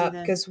that up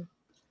because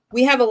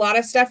we have a lot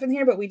of stuff in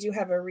here, but we do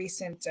have a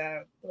recent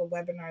little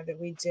webinar that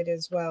we did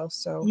as well.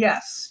 So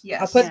yes,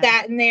 I'll put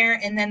that in there.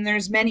 And then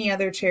there's many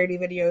other charity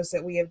videos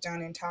that we have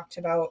done and talked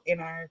about in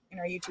our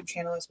YouTube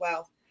channel as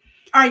well.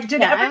 All right.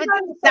 I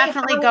would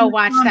definitely go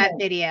watch that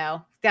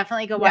video.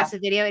 Definitely go watch the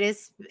video.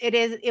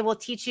 It will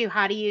teach you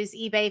how to use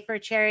eBay for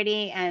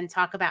charity and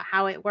talk about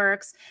how it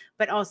works,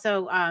 but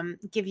also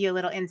give you a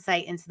little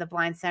insight into the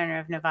Blind Center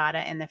of Nevada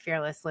and the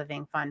Fearless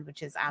Living Fund,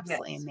 which is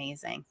absolutely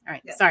amazing. All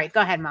right. Sorry.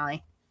 Go ahead,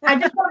 Molly. I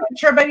just want to make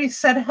sure everybody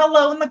said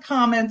hello in the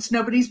comments.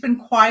 Nobody's been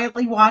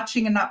quietly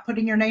watching and not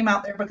putting your name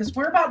out there because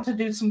we're about to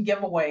do some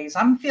giveaways.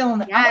 I'm feeling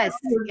it. Yes.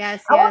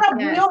 I want a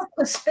wheel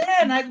to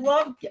spin. I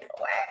love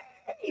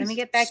giveaways. Let me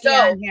get Becky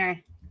on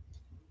here.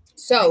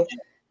 So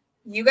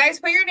you guys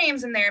put your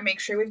names in there.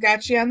 Make sure we've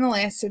got you on the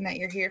list and that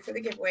you're here for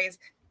the giveaways.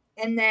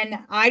 And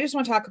then I just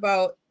want to talk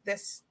about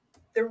this.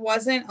 There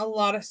wasn't a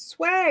lot of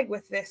swag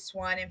with this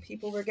one, and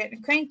people were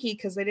getting cranky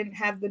because they didn't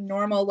have the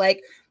normal,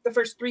 like the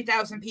first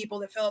 3,000 people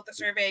that fill out the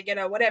survey, get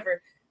a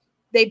whatever.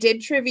 They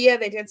did trivia.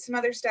 They did some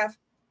other stuff.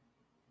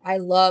 I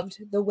loved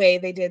the way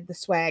they did the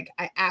swag.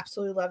 I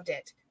absolutely loved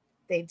it.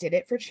 They did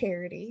it for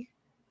charity.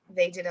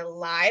 They did a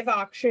live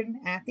auction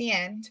at the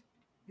end.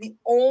 The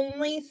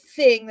only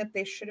thing that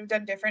they should have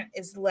done different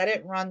is let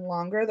it run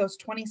longer. Those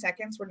 20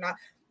 seconds were not.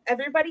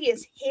 Everybody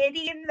is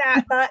hitting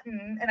that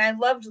button, and I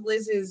loved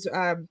Liz's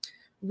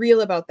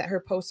reel about that, her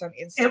post on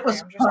Instagram. It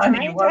was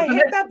funny, wasn't it?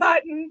 Hit that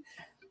button.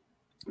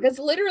 Because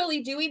literally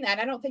doing that,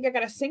 I don't think I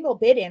got a single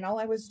bid in. All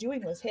I was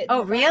doing was hitting.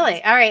 Oh,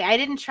 really? All right. I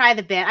didn't try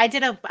the bid. I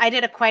did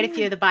quite a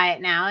few of the buy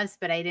it nows,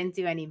 but I didn't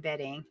do any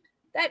bidding.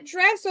 That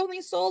dress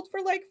only sold for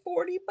like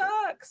 $40.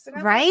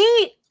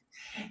 Right?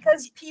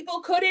 Because people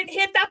couldn't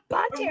hit that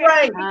button.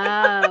 Right.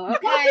 Oh,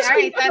 okay. All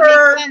right.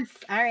 That makes sense.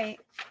 All right.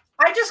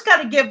 I just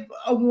got to give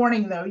a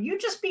warning, though. You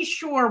just be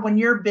sure when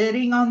you're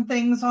bidding on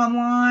things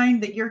online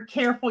that you're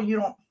careful you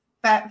don't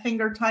fat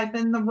finger type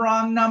in the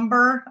wrong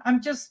number. I'm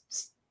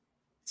just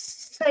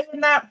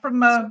saying that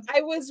from a...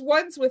 I was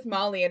once with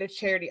Molly at a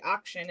charity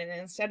auction, and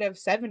instead of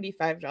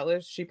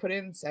 $75, she put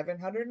in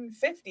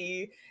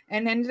 $750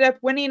 and ended up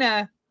winning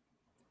a,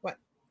 what,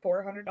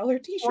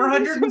 $400 t-shirt?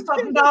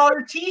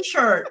 $400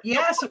 t-shirt.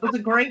 Yes, it was a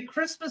great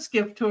Christmas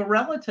gift to a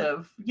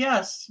relative.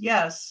 Yes,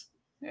 yes.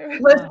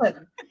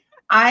 Listen.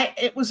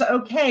 It was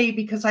okay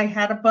because I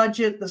had a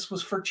budget. This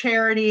was for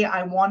charity.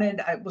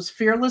 It was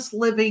Fearless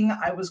Living.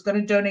 I was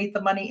going to donate the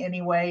money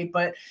anyway,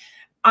 but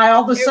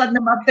all of a sudden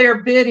I'm up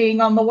there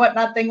bidding on the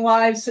Whatnot Thing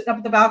Live, sitting up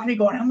at the balcony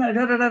going,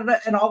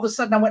 and all of a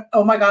sudden I went,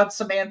 oh my God,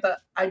 Samantha,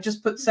 I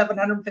just put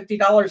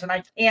 $750 and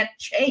I can't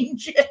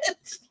change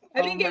it.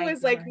 I think it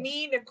was like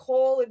me,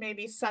 Nicole, and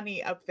maybe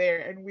Sunny up there.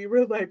 And we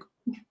were like,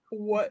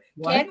 what?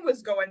 Ken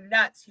was going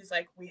nuts. He's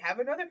like, we have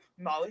another.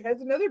 Molly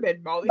has another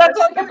bid. Molly has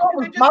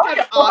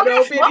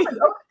auto bidding.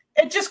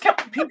 It just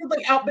kept people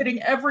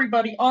outbidding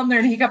everybody on there.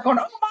 And he kept going,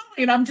 oh,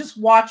 Molly. And I'm just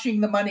watching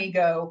the money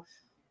go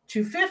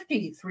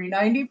 $250,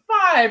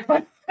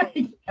 $395.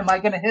 Am I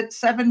going to hit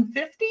 $750?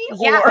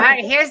 Yeah. All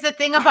right. Here's the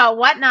thing about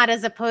Whatnot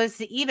as opposed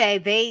to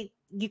eBay.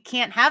 You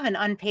can't have an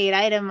unpaid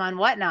item on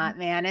Whatnot,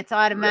 man. It's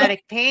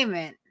automatic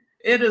payment.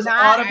 It is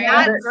not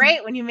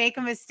great when you make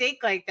a mistake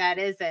like that,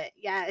 is it?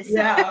 Yes.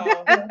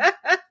 Yeah.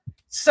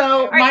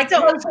 So my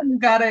cousin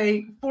got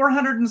a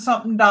 $400 and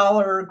something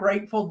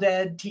Grateful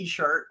Dead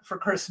t-shirt for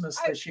Christmas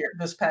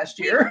this past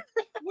year.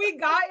 We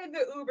got in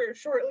the Uber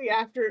shortly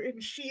after,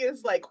 and she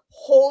is like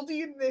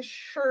holding this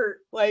shirt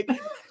like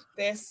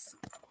this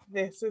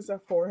this is a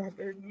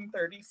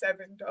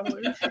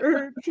 $437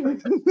 shirt.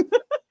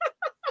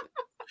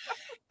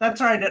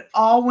 That's right. It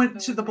all went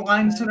to the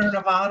Blind Center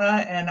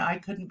Nevada, and I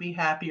couldn't be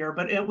happier.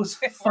 But it was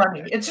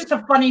funny. It's just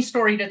a funny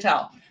story to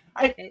tell.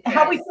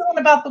 How are we feeling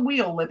about the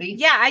wheel, Libby?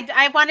 Yeah,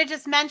 I want to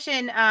just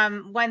mention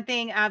one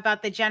thing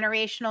about the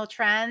generational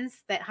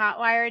trends that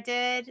Hotwire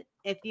did.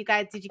 If you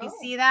guys, did you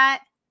see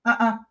that?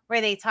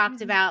 Where they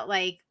talked about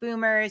like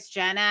boomers,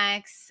 Gen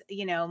X,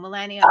 you know,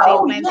 millennials.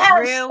 Oh, they went yes,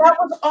 through. That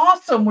was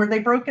awesome. Where they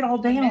broke it all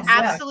down.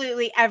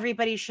 Absolutely,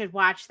 everybody should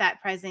watch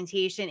that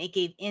presentation. It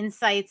gave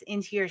insights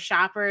into your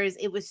shoppers.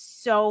 It was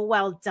so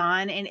well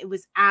done, and it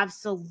was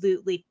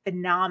absolutely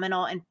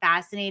phenomenal and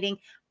fascinating.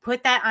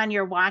 Put that on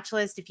your watch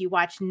list. If you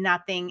watch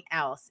nothing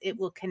else, it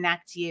will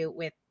connect you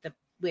with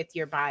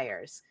your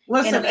buyers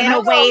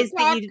in ways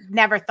that you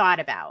never thought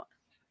about.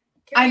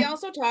 Can we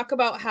also talk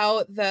about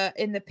how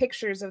in the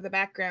pictures of the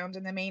background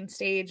and the main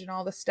stage and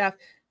all the stuff,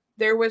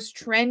 there was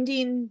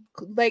trending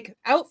like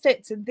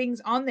outfits and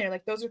things on there.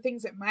 Like those are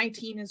things that my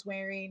teen is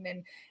wearing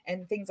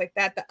and things like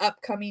that, the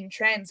upcoming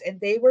trends. And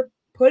they were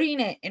putting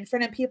it in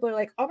front of people are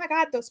like, oh my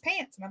God, those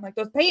pants. And I'm like,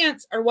 those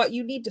pants are what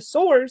you need to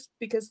source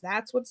because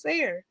that's what's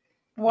there.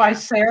 Why,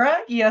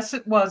 Sarah? Yes,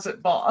 it was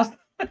at Boss.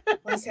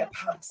 Was it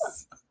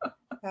Boss?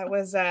 That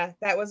was okay,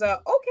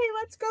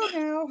 let's go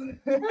now.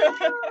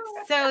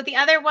 So the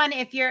other one,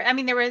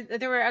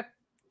 there were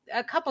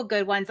a couple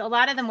good ones. A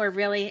lot of them were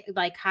really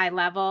like high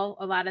level,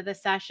 a lot of the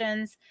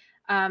sessions.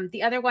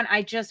 The other one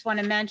I just want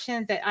to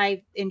mention that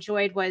I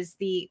enjoyed was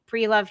the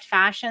pre-loved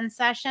fashion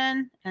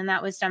session, and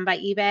that was done by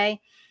eBay.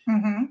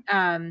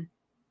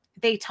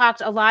 They talked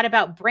a lot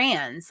about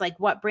brands, like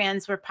what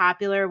brands were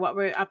popular, what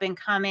were up and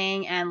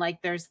coming. And like,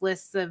 there's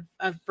lists of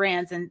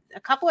brands, and a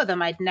couple of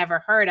them I'd never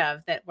heard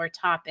of that were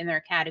top in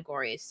their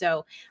categories.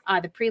 So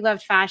the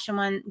pre-loved fashion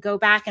one, go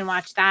back and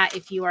watch that.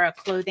 If you are a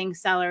clothing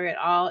seller at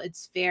all,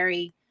 it's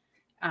very,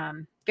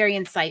 very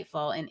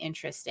insightful and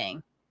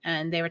interesting.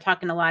 And they were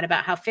talking a lot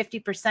about how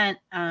 50%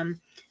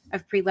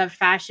 of pre-loved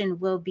fashion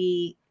will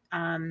be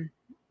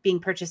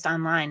being purchased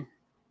online.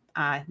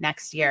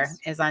 Next year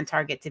is on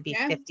target to be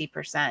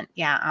 50%.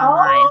 Yeah,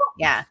 online.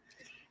 Yeah.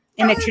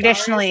 In a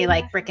traditionally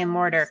like brick and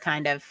mortar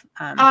kind of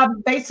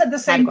they said the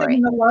same thing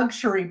in the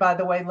luxury, by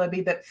the way,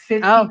 Libby, that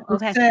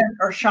 50%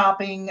 are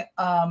shopping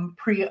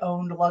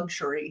pre-owned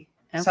luxury.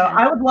 So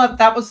I would love,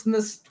 that was in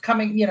this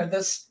coming,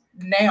 this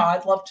now,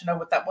 I'd love to know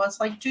what that was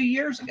like 2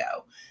 years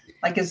ago.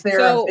 Like, is there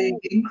a big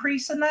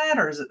increase in that,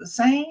 or is it the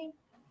same?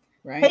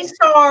 Right. Hey,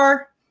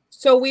 Star.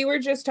 So we were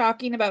just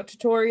talking about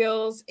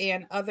tutorials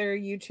and other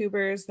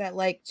YouTubers that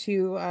like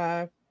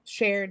to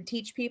share and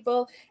teach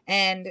people,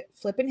 and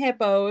Flippin'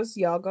 Hippos.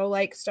 Y'all go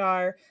like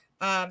Star.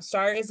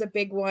 Star is a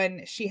big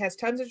one. She has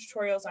tons of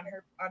tutorials on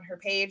her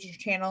page, her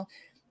channel.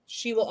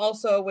 She will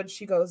also, when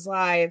she goes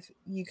live,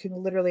 you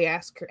can literally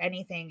ask her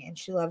anything, and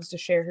she loves to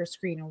share her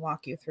screen and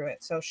walk you through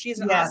it. So she's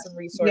an awesome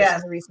resource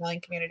in the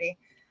reselling community.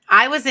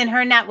 I was in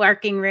her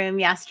networking room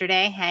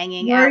yesterday,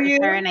 hanging out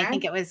with her, and I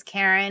think it was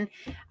Karen.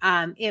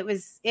 It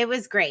was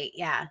great.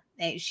 Yeah,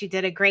 she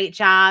did a great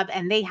job,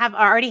 and they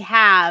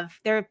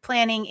they're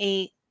planning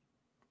a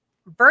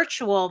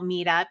virtual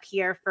meetup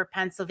here for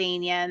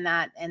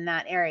Pennsylvania in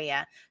that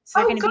area. So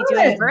they're going to be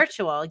doing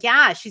virtual.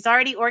 Yeah, she's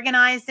already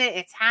organized it.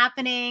 It's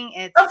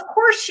happening. Of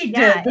course she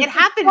did. It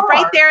happened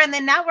right there in the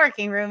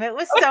networking room. It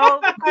was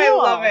so cool. I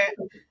love it.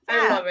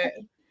 I love it.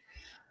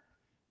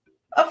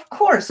 Of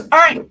course. All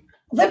right.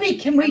 Libby,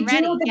 can we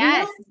do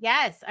the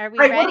Yes. Are we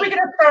ready? What are we going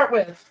to start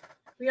with?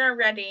 We are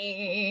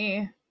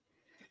ready.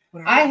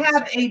 I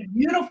have a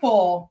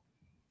beautiful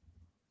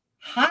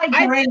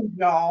high grade,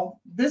 y'all.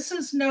 This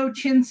is no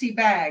chintzy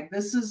bag.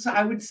 This is,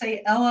 I would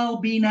say,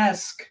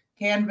 LL-Bean-esque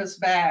canvas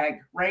bag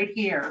right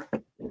here.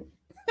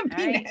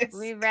 Right.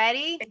 We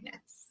ready?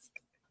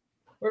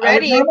 We're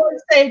ready. I would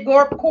say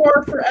Gorp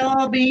Core for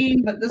LL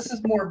Bean, but this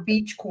is more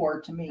beach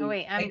core to me. Oh,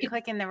 wait, I'm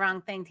clicking the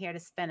wrong thing here to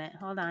spin it.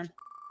 Hold on.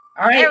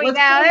 All right, there we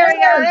go.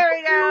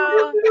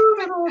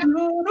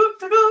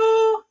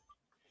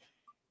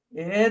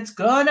 It's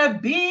gonna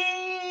be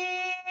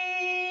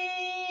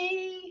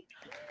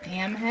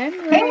Pam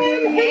Henry.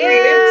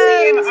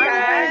 All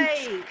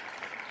right.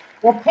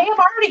 Well, Pam,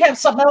 I already have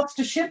something else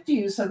to ship to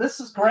you, so this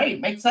is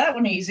great. Makes that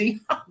one easy.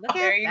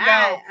 There you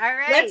go. All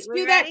right. Let's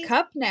do that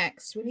cup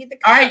next. We need the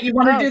cup. All right, you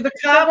want to do the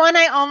cup? The one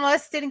I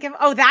almost didn't give.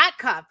 Oh, that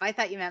cup. I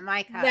thought you meant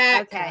my cup.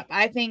 That cup.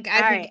 I think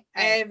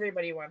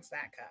everybody wants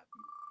that cup.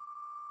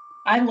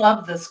 I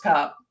love this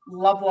cup.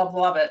 Love, love,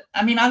 love it.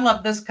 I mean, I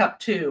love this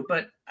cup too,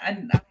 but I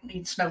don't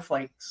need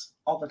snowflakes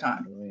all the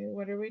time.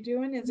 What are we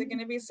doing? Is it going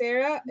to be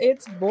Sarah?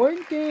 It's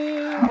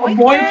Boinking.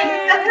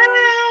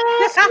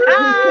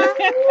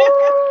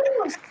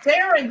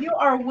 Sarah, you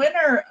are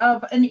winner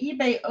of an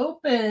eBay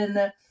Open.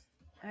 All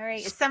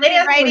right. Is somebody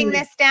writing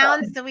this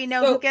down so we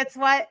know who gets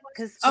what?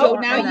 So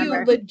now you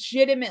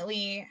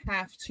legitimately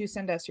have to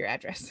send us your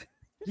address.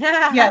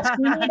 Yes,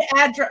 we need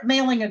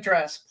mailing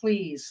address,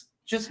 please.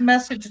 Just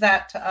message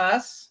that to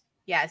us.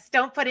 Yes,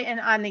 don't put it in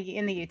the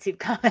YouTube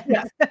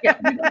comments. Yeah,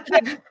 we don't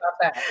care about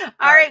that.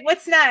 All right,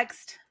 what's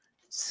next?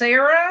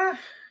 Sarah,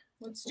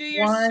 Let's do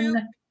your one.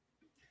 soup.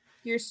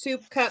 Your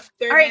soup cup.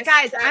 All right,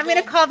 guys, I'm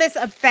going to call this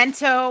a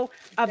bento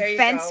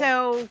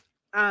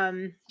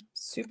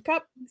soup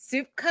cup.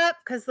 Soup cup,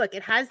 because look,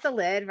 it has the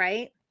lid,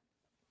 right?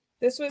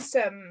 This was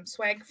some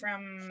swag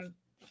from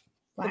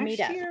The last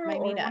meetup, year my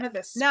or meetup. one of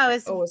the No,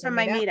 it's it from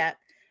my meetup.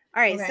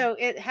 All right, Okay. so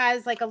it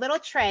has like a little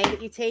tray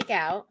that you take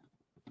out,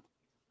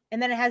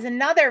 and then it has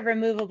another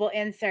removable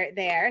insert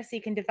there, so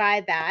you can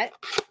divide that.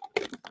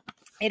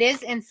 It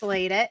is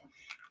insulated,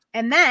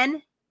 and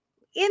then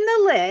in the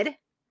lid,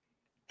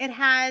 it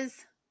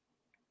has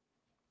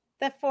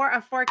a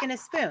fork and a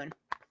spoon.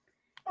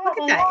 Look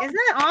at that! Isn't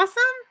that awesome?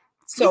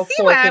 So you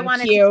see why I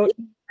wanted cute. to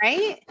keep,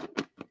 right?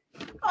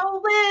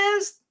 Oh,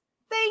 Liz,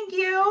 thank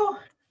you.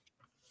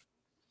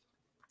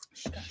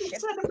 Ship She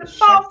said it was those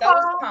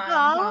pom-pom.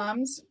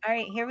 pom-poms. All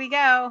right, here we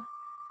go.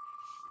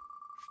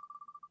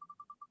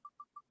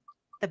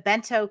 The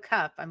bento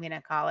cup, I'm going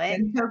to call it.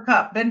 Bento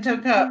cup, bento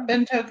cup,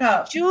 bento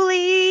cup.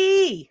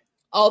 Julie!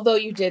 Although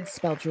you did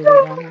spell Julie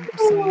wrong. I'm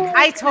just saying.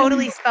 I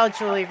totally spelled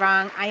Julie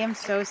wrong. I am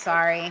so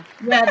sorry.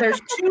 Yeah,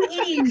 there's 2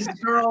 E's,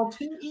 girl.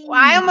 2 E's. Well,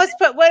 I almost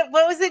put, what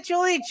was it,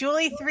 Julie?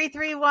 Julie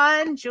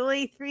 331?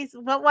 Julie 3,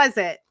 what was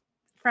it?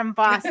 From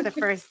Boss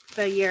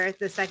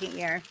the second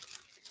year.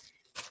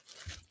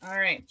 All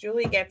right,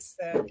 Julie gets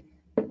the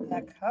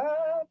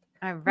cup.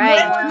 All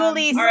right,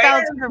 Julie all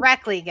spelled right.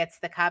 correctly gets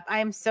the cup. I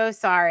am so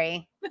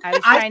sorry. I was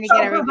trying to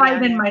get everybody right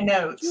on in there. my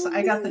notes. Julie.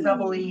 I got the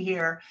double E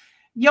here.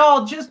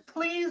 Y'all, just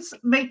please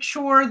make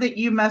sure that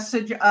you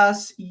message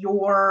us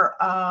your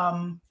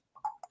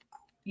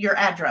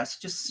address.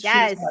 Just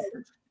yes. shoot us a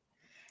message.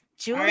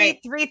 Julie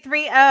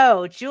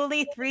 330.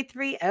 Julie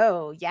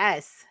 330.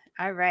 Yes.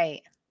 All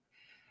right.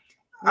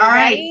 All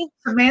right. Ready?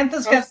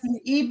 Samantha's got some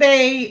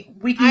eBay.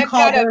 We can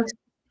call this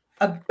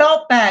a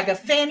belt bag, a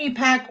fanny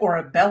pack, or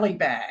a belly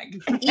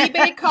bag.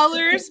 eBay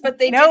colors, but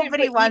they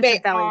Nobody didn't put wants eBay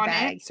a belly on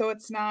bag. it, so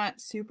it's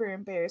not super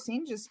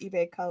embarrassing. Just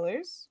eBay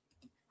colors.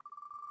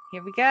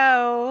 Here we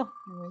go.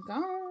 Here we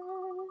go.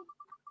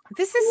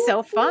 This is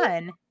so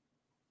fun.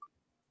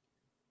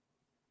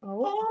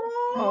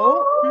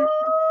 Oh,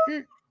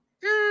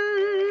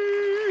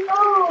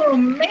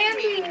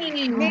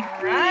 Mandy.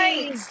 All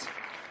right.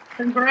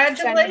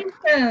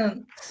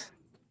 Congratulations.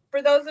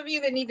 For those of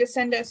you that need to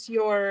send us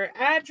your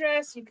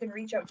address, you can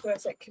reach out to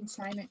us at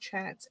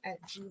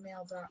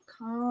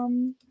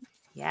consignmentchats@gmail.com.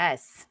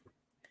 Yes.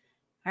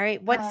 All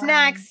right. What's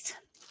next?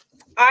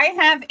 I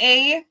have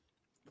a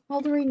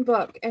coloring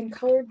book and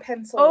colored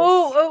pencils.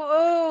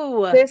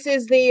 Oh. This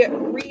is the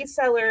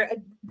reseller,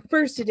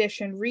 first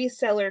edition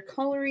reseller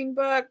coloring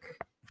book.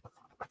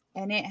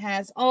 And it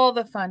has all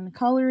the fun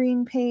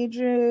coloring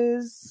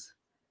pages.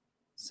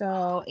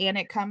 So, and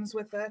it comes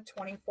with a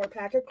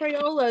 24-pack of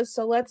Crayolas.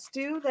 So let's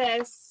do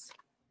this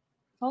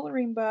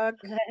coloring book.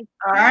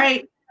 All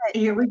right,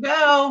 here we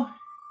go.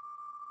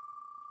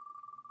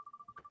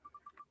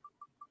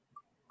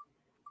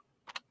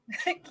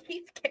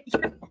 Keith, get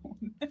your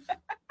own.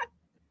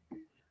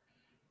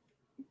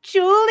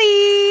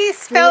 Julie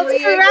spelled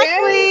Julie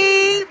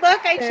correctly. again.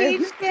 Look, I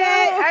changed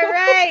it. All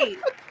right.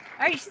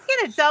 All right, she's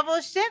getting a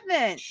double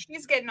shipment.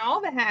 She's getting all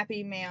the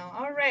happy mail.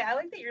 All right, I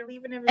like that you're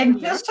leaving everybody. And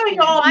just so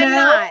y'all Why know,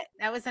 not?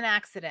 That was an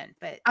accident,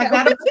 but I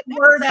got to put the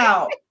word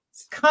out.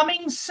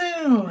 Coming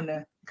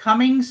soon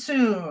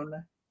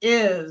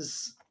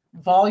is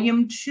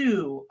volume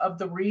 2 of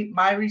the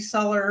My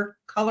Reseller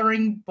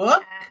coloring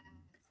book.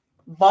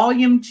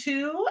 Volume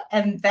 2,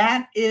 and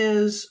that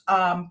is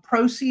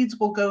proceeds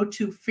will go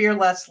to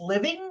Fearless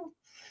Living.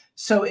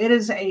 So it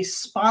is a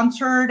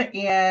sponsored,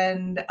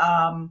 and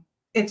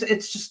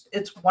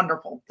it's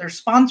wonderful. There's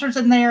sponsors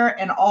in there,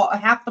 and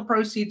half the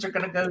proceeds are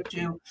going to go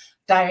to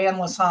Diane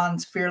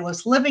Lasson's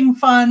Fearless Living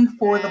Fund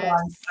for the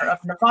Blind Center of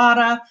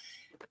Nevada.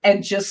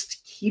 And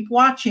just keep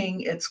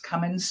watching. It's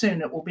coming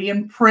soon. It will be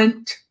in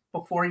print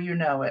before you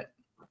know it.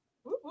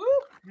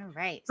 all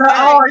right. So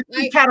all our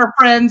chatter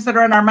friends that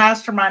are in our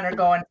mastermind are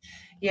going,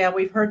 yeah,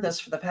 we've heard this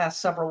for the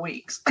past several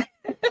weeks.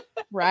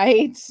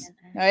 Right.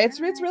 No, it's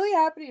really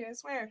happening, I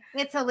swear.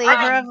 It's a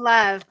labor of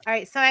love. All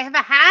right. So I have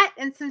a hat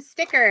and some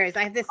stickers.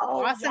 I have this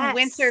awesome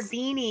winter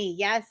beanie.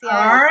 Yes. All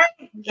right.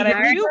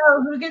 Here we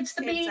go. Who gets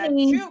the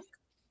beanie?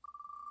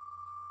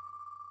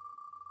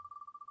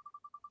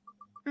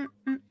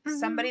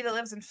 Somebody that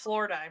lives in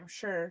Florida, I'm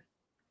sure.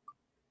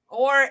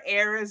 Or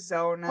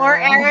Arizona.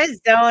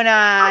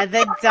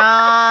 The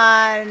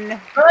Dawn.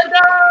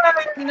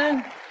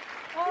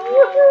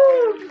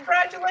 Oh,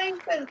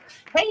 congratulations.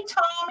 Hey,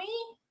 Tommy.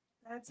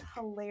 That's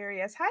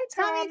hilarious. Hi,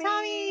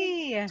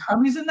 Tommy.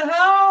 Tommy's in the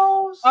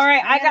house. All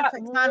right, I got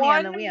Tommy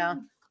on the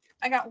wheel.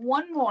 I got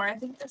one more. I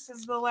think this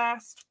is the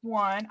last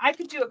one. I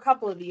could do a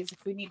couple of these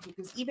if we need to,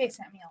 because eBay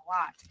sent me a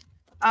lot.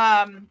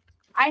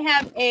 I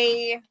have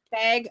a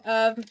bag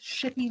of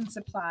shipping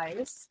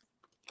supplies,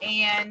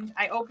 and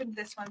I opened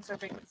this one so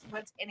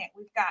what's in it.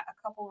 We've got a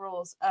couple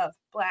rolls of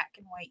black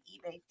and white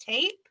eBay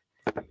tape.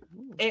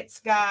 It's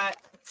got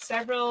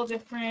several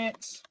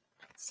different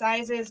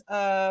sizes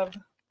of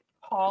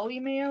poly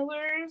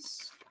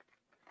mailers.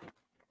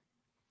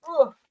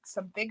 Oh,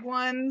 some big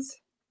ones.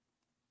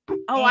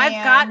 Oh,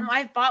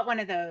 I've bought one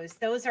of those.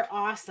 Those are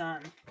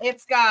awesome.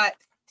 It's got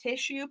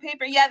tissue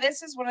paper. Yeah,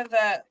 this is one of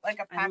the like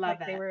a pack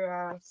like they it.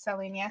 were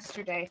selling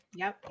yesterday.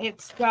 Yep.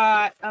 It's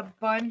got a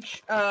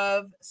bunch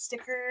of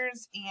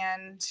stickers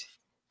and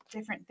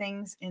different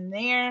things in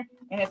there,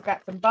 and it's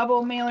got some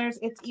bubble mailers.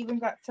 It's even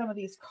got some of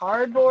these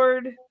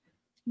cardboard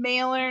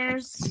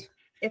mailers.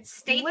 It's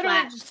Stay literally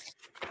flat. just,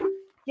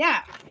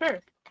 yeah, sure.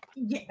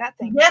 Yeah. That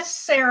thing. Yes,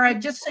 Sarah,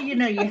 just so you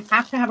know, you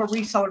have to have a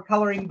reseller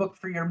coloring book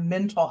for your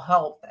mental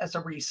health as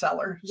a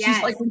reseller. Yes.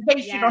 She's like, in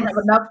case you don't have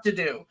enough to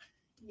do.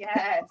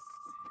 Yes.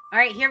 All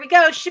right, here we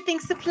go.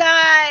 Shipping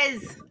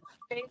supplies.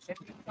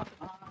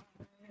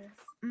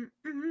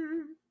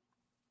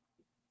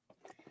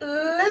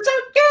 Lizzo.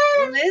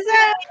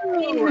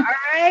 All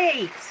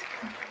right.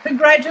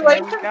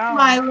 Congratulations,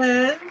 my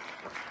Liz.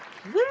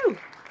 Woo.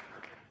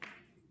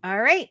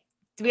 All right.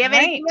 Do we have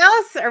anything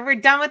else, or we're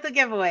done with the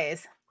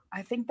giveaways?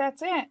 I think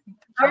that's it.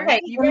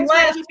 Okay. You guys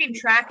are keeping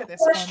track of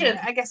this. Question.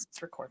 I guess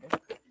it's recorded.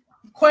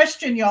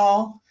 Question,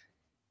 y'all.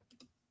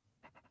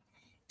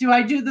 Do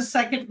I do the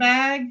second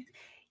bag?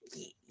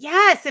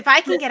 Yes, if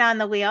I can get on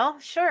the wheel,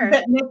 sure.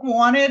 That Nick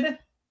wanted.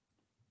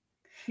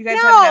 You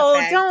guys have No, enough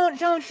bags.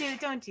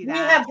 don't do that. We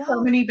have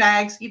so many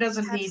bags. He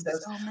doesn't need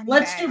those.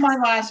 Let's do my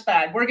last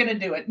bag. We're gonna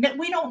do it. Nick,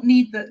 we don't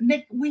need the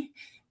Nick.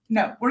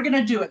 No, we're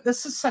gonna do it.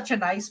 This is such a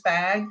nice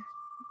bag.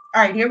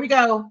 All right, here we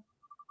go.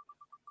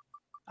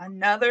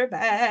 Another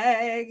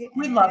bag.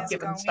 We love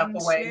giving stuff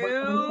away. What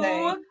can we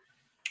say?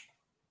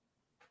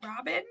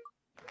 Robin?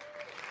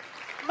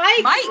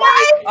 Mike.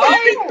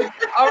 Oh,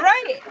 all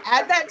right.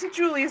 Add that to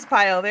Julie's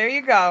pile. There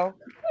you go.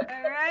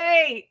 All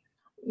right.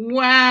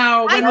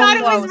 Wow. I thought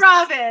it was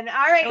Robin.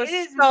 All right. It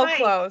is so Mike.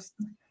 close.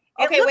 It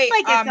Okay, looks wait.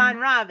 like it's on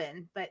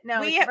Robin, but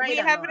no, we it's right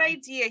on have the an line.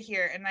 idea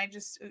here, and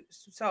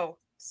so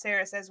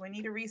Sarah says we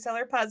need a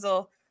reseller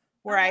puzzle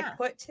where I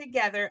put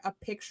together a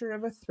picture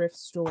of a thrift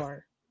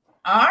store.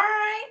 All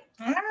right.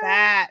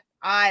 That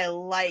I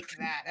like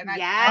that, and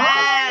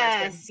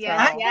yes. Really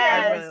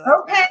okay.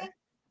 That.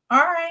 All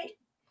right.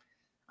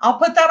 I'll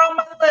put that on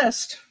my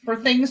list for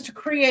things to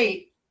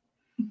create.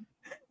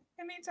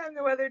 Anytime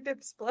the weather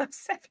dips below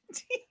 70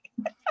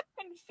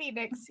 in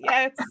Phoenix,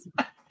 yes.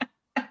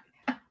 Oh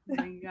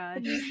my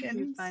gosh,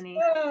 you're funny.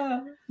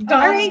 Don,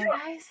 All right,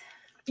 guys.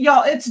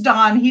 Y'all, it's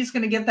Don. He's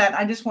going to get that.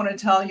 I just want to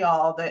tell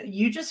y'all that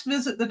you just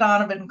visit the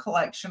Donovan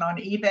collection on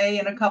eBay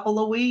in a couple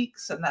of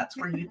weeks, and that's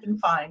where you can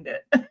find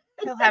it.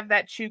 He'll have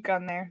that chook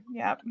on there.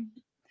 Yep.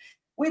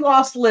 We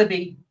lost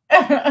Libby.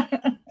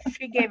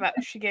 She gave up.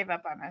 She gave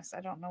up on us. I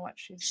don't know what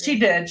she's doing. She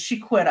did. She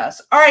quit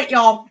us. All right,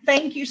 y'all.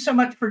 Thank you so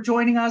much for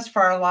joining us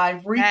for our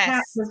live recap.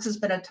 Yes. This has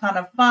been a ton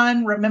of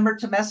fun. Remember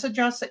to message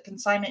us at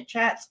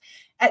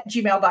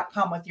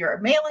consignmentchats@gmail.com with your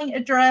mailing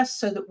address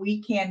so that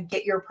we can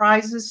get your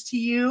prizes to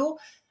you.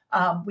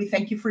 We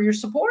thank you for your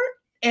support,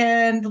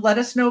 and let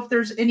us know if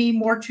there's any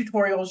more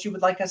tutorials you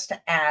would like us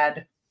to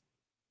add.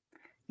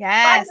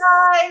 Yes.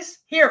 Bye, guys.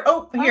 Here.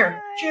 Bye.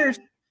 Cheers.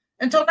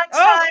 Until next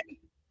time.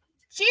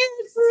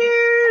 Cheers.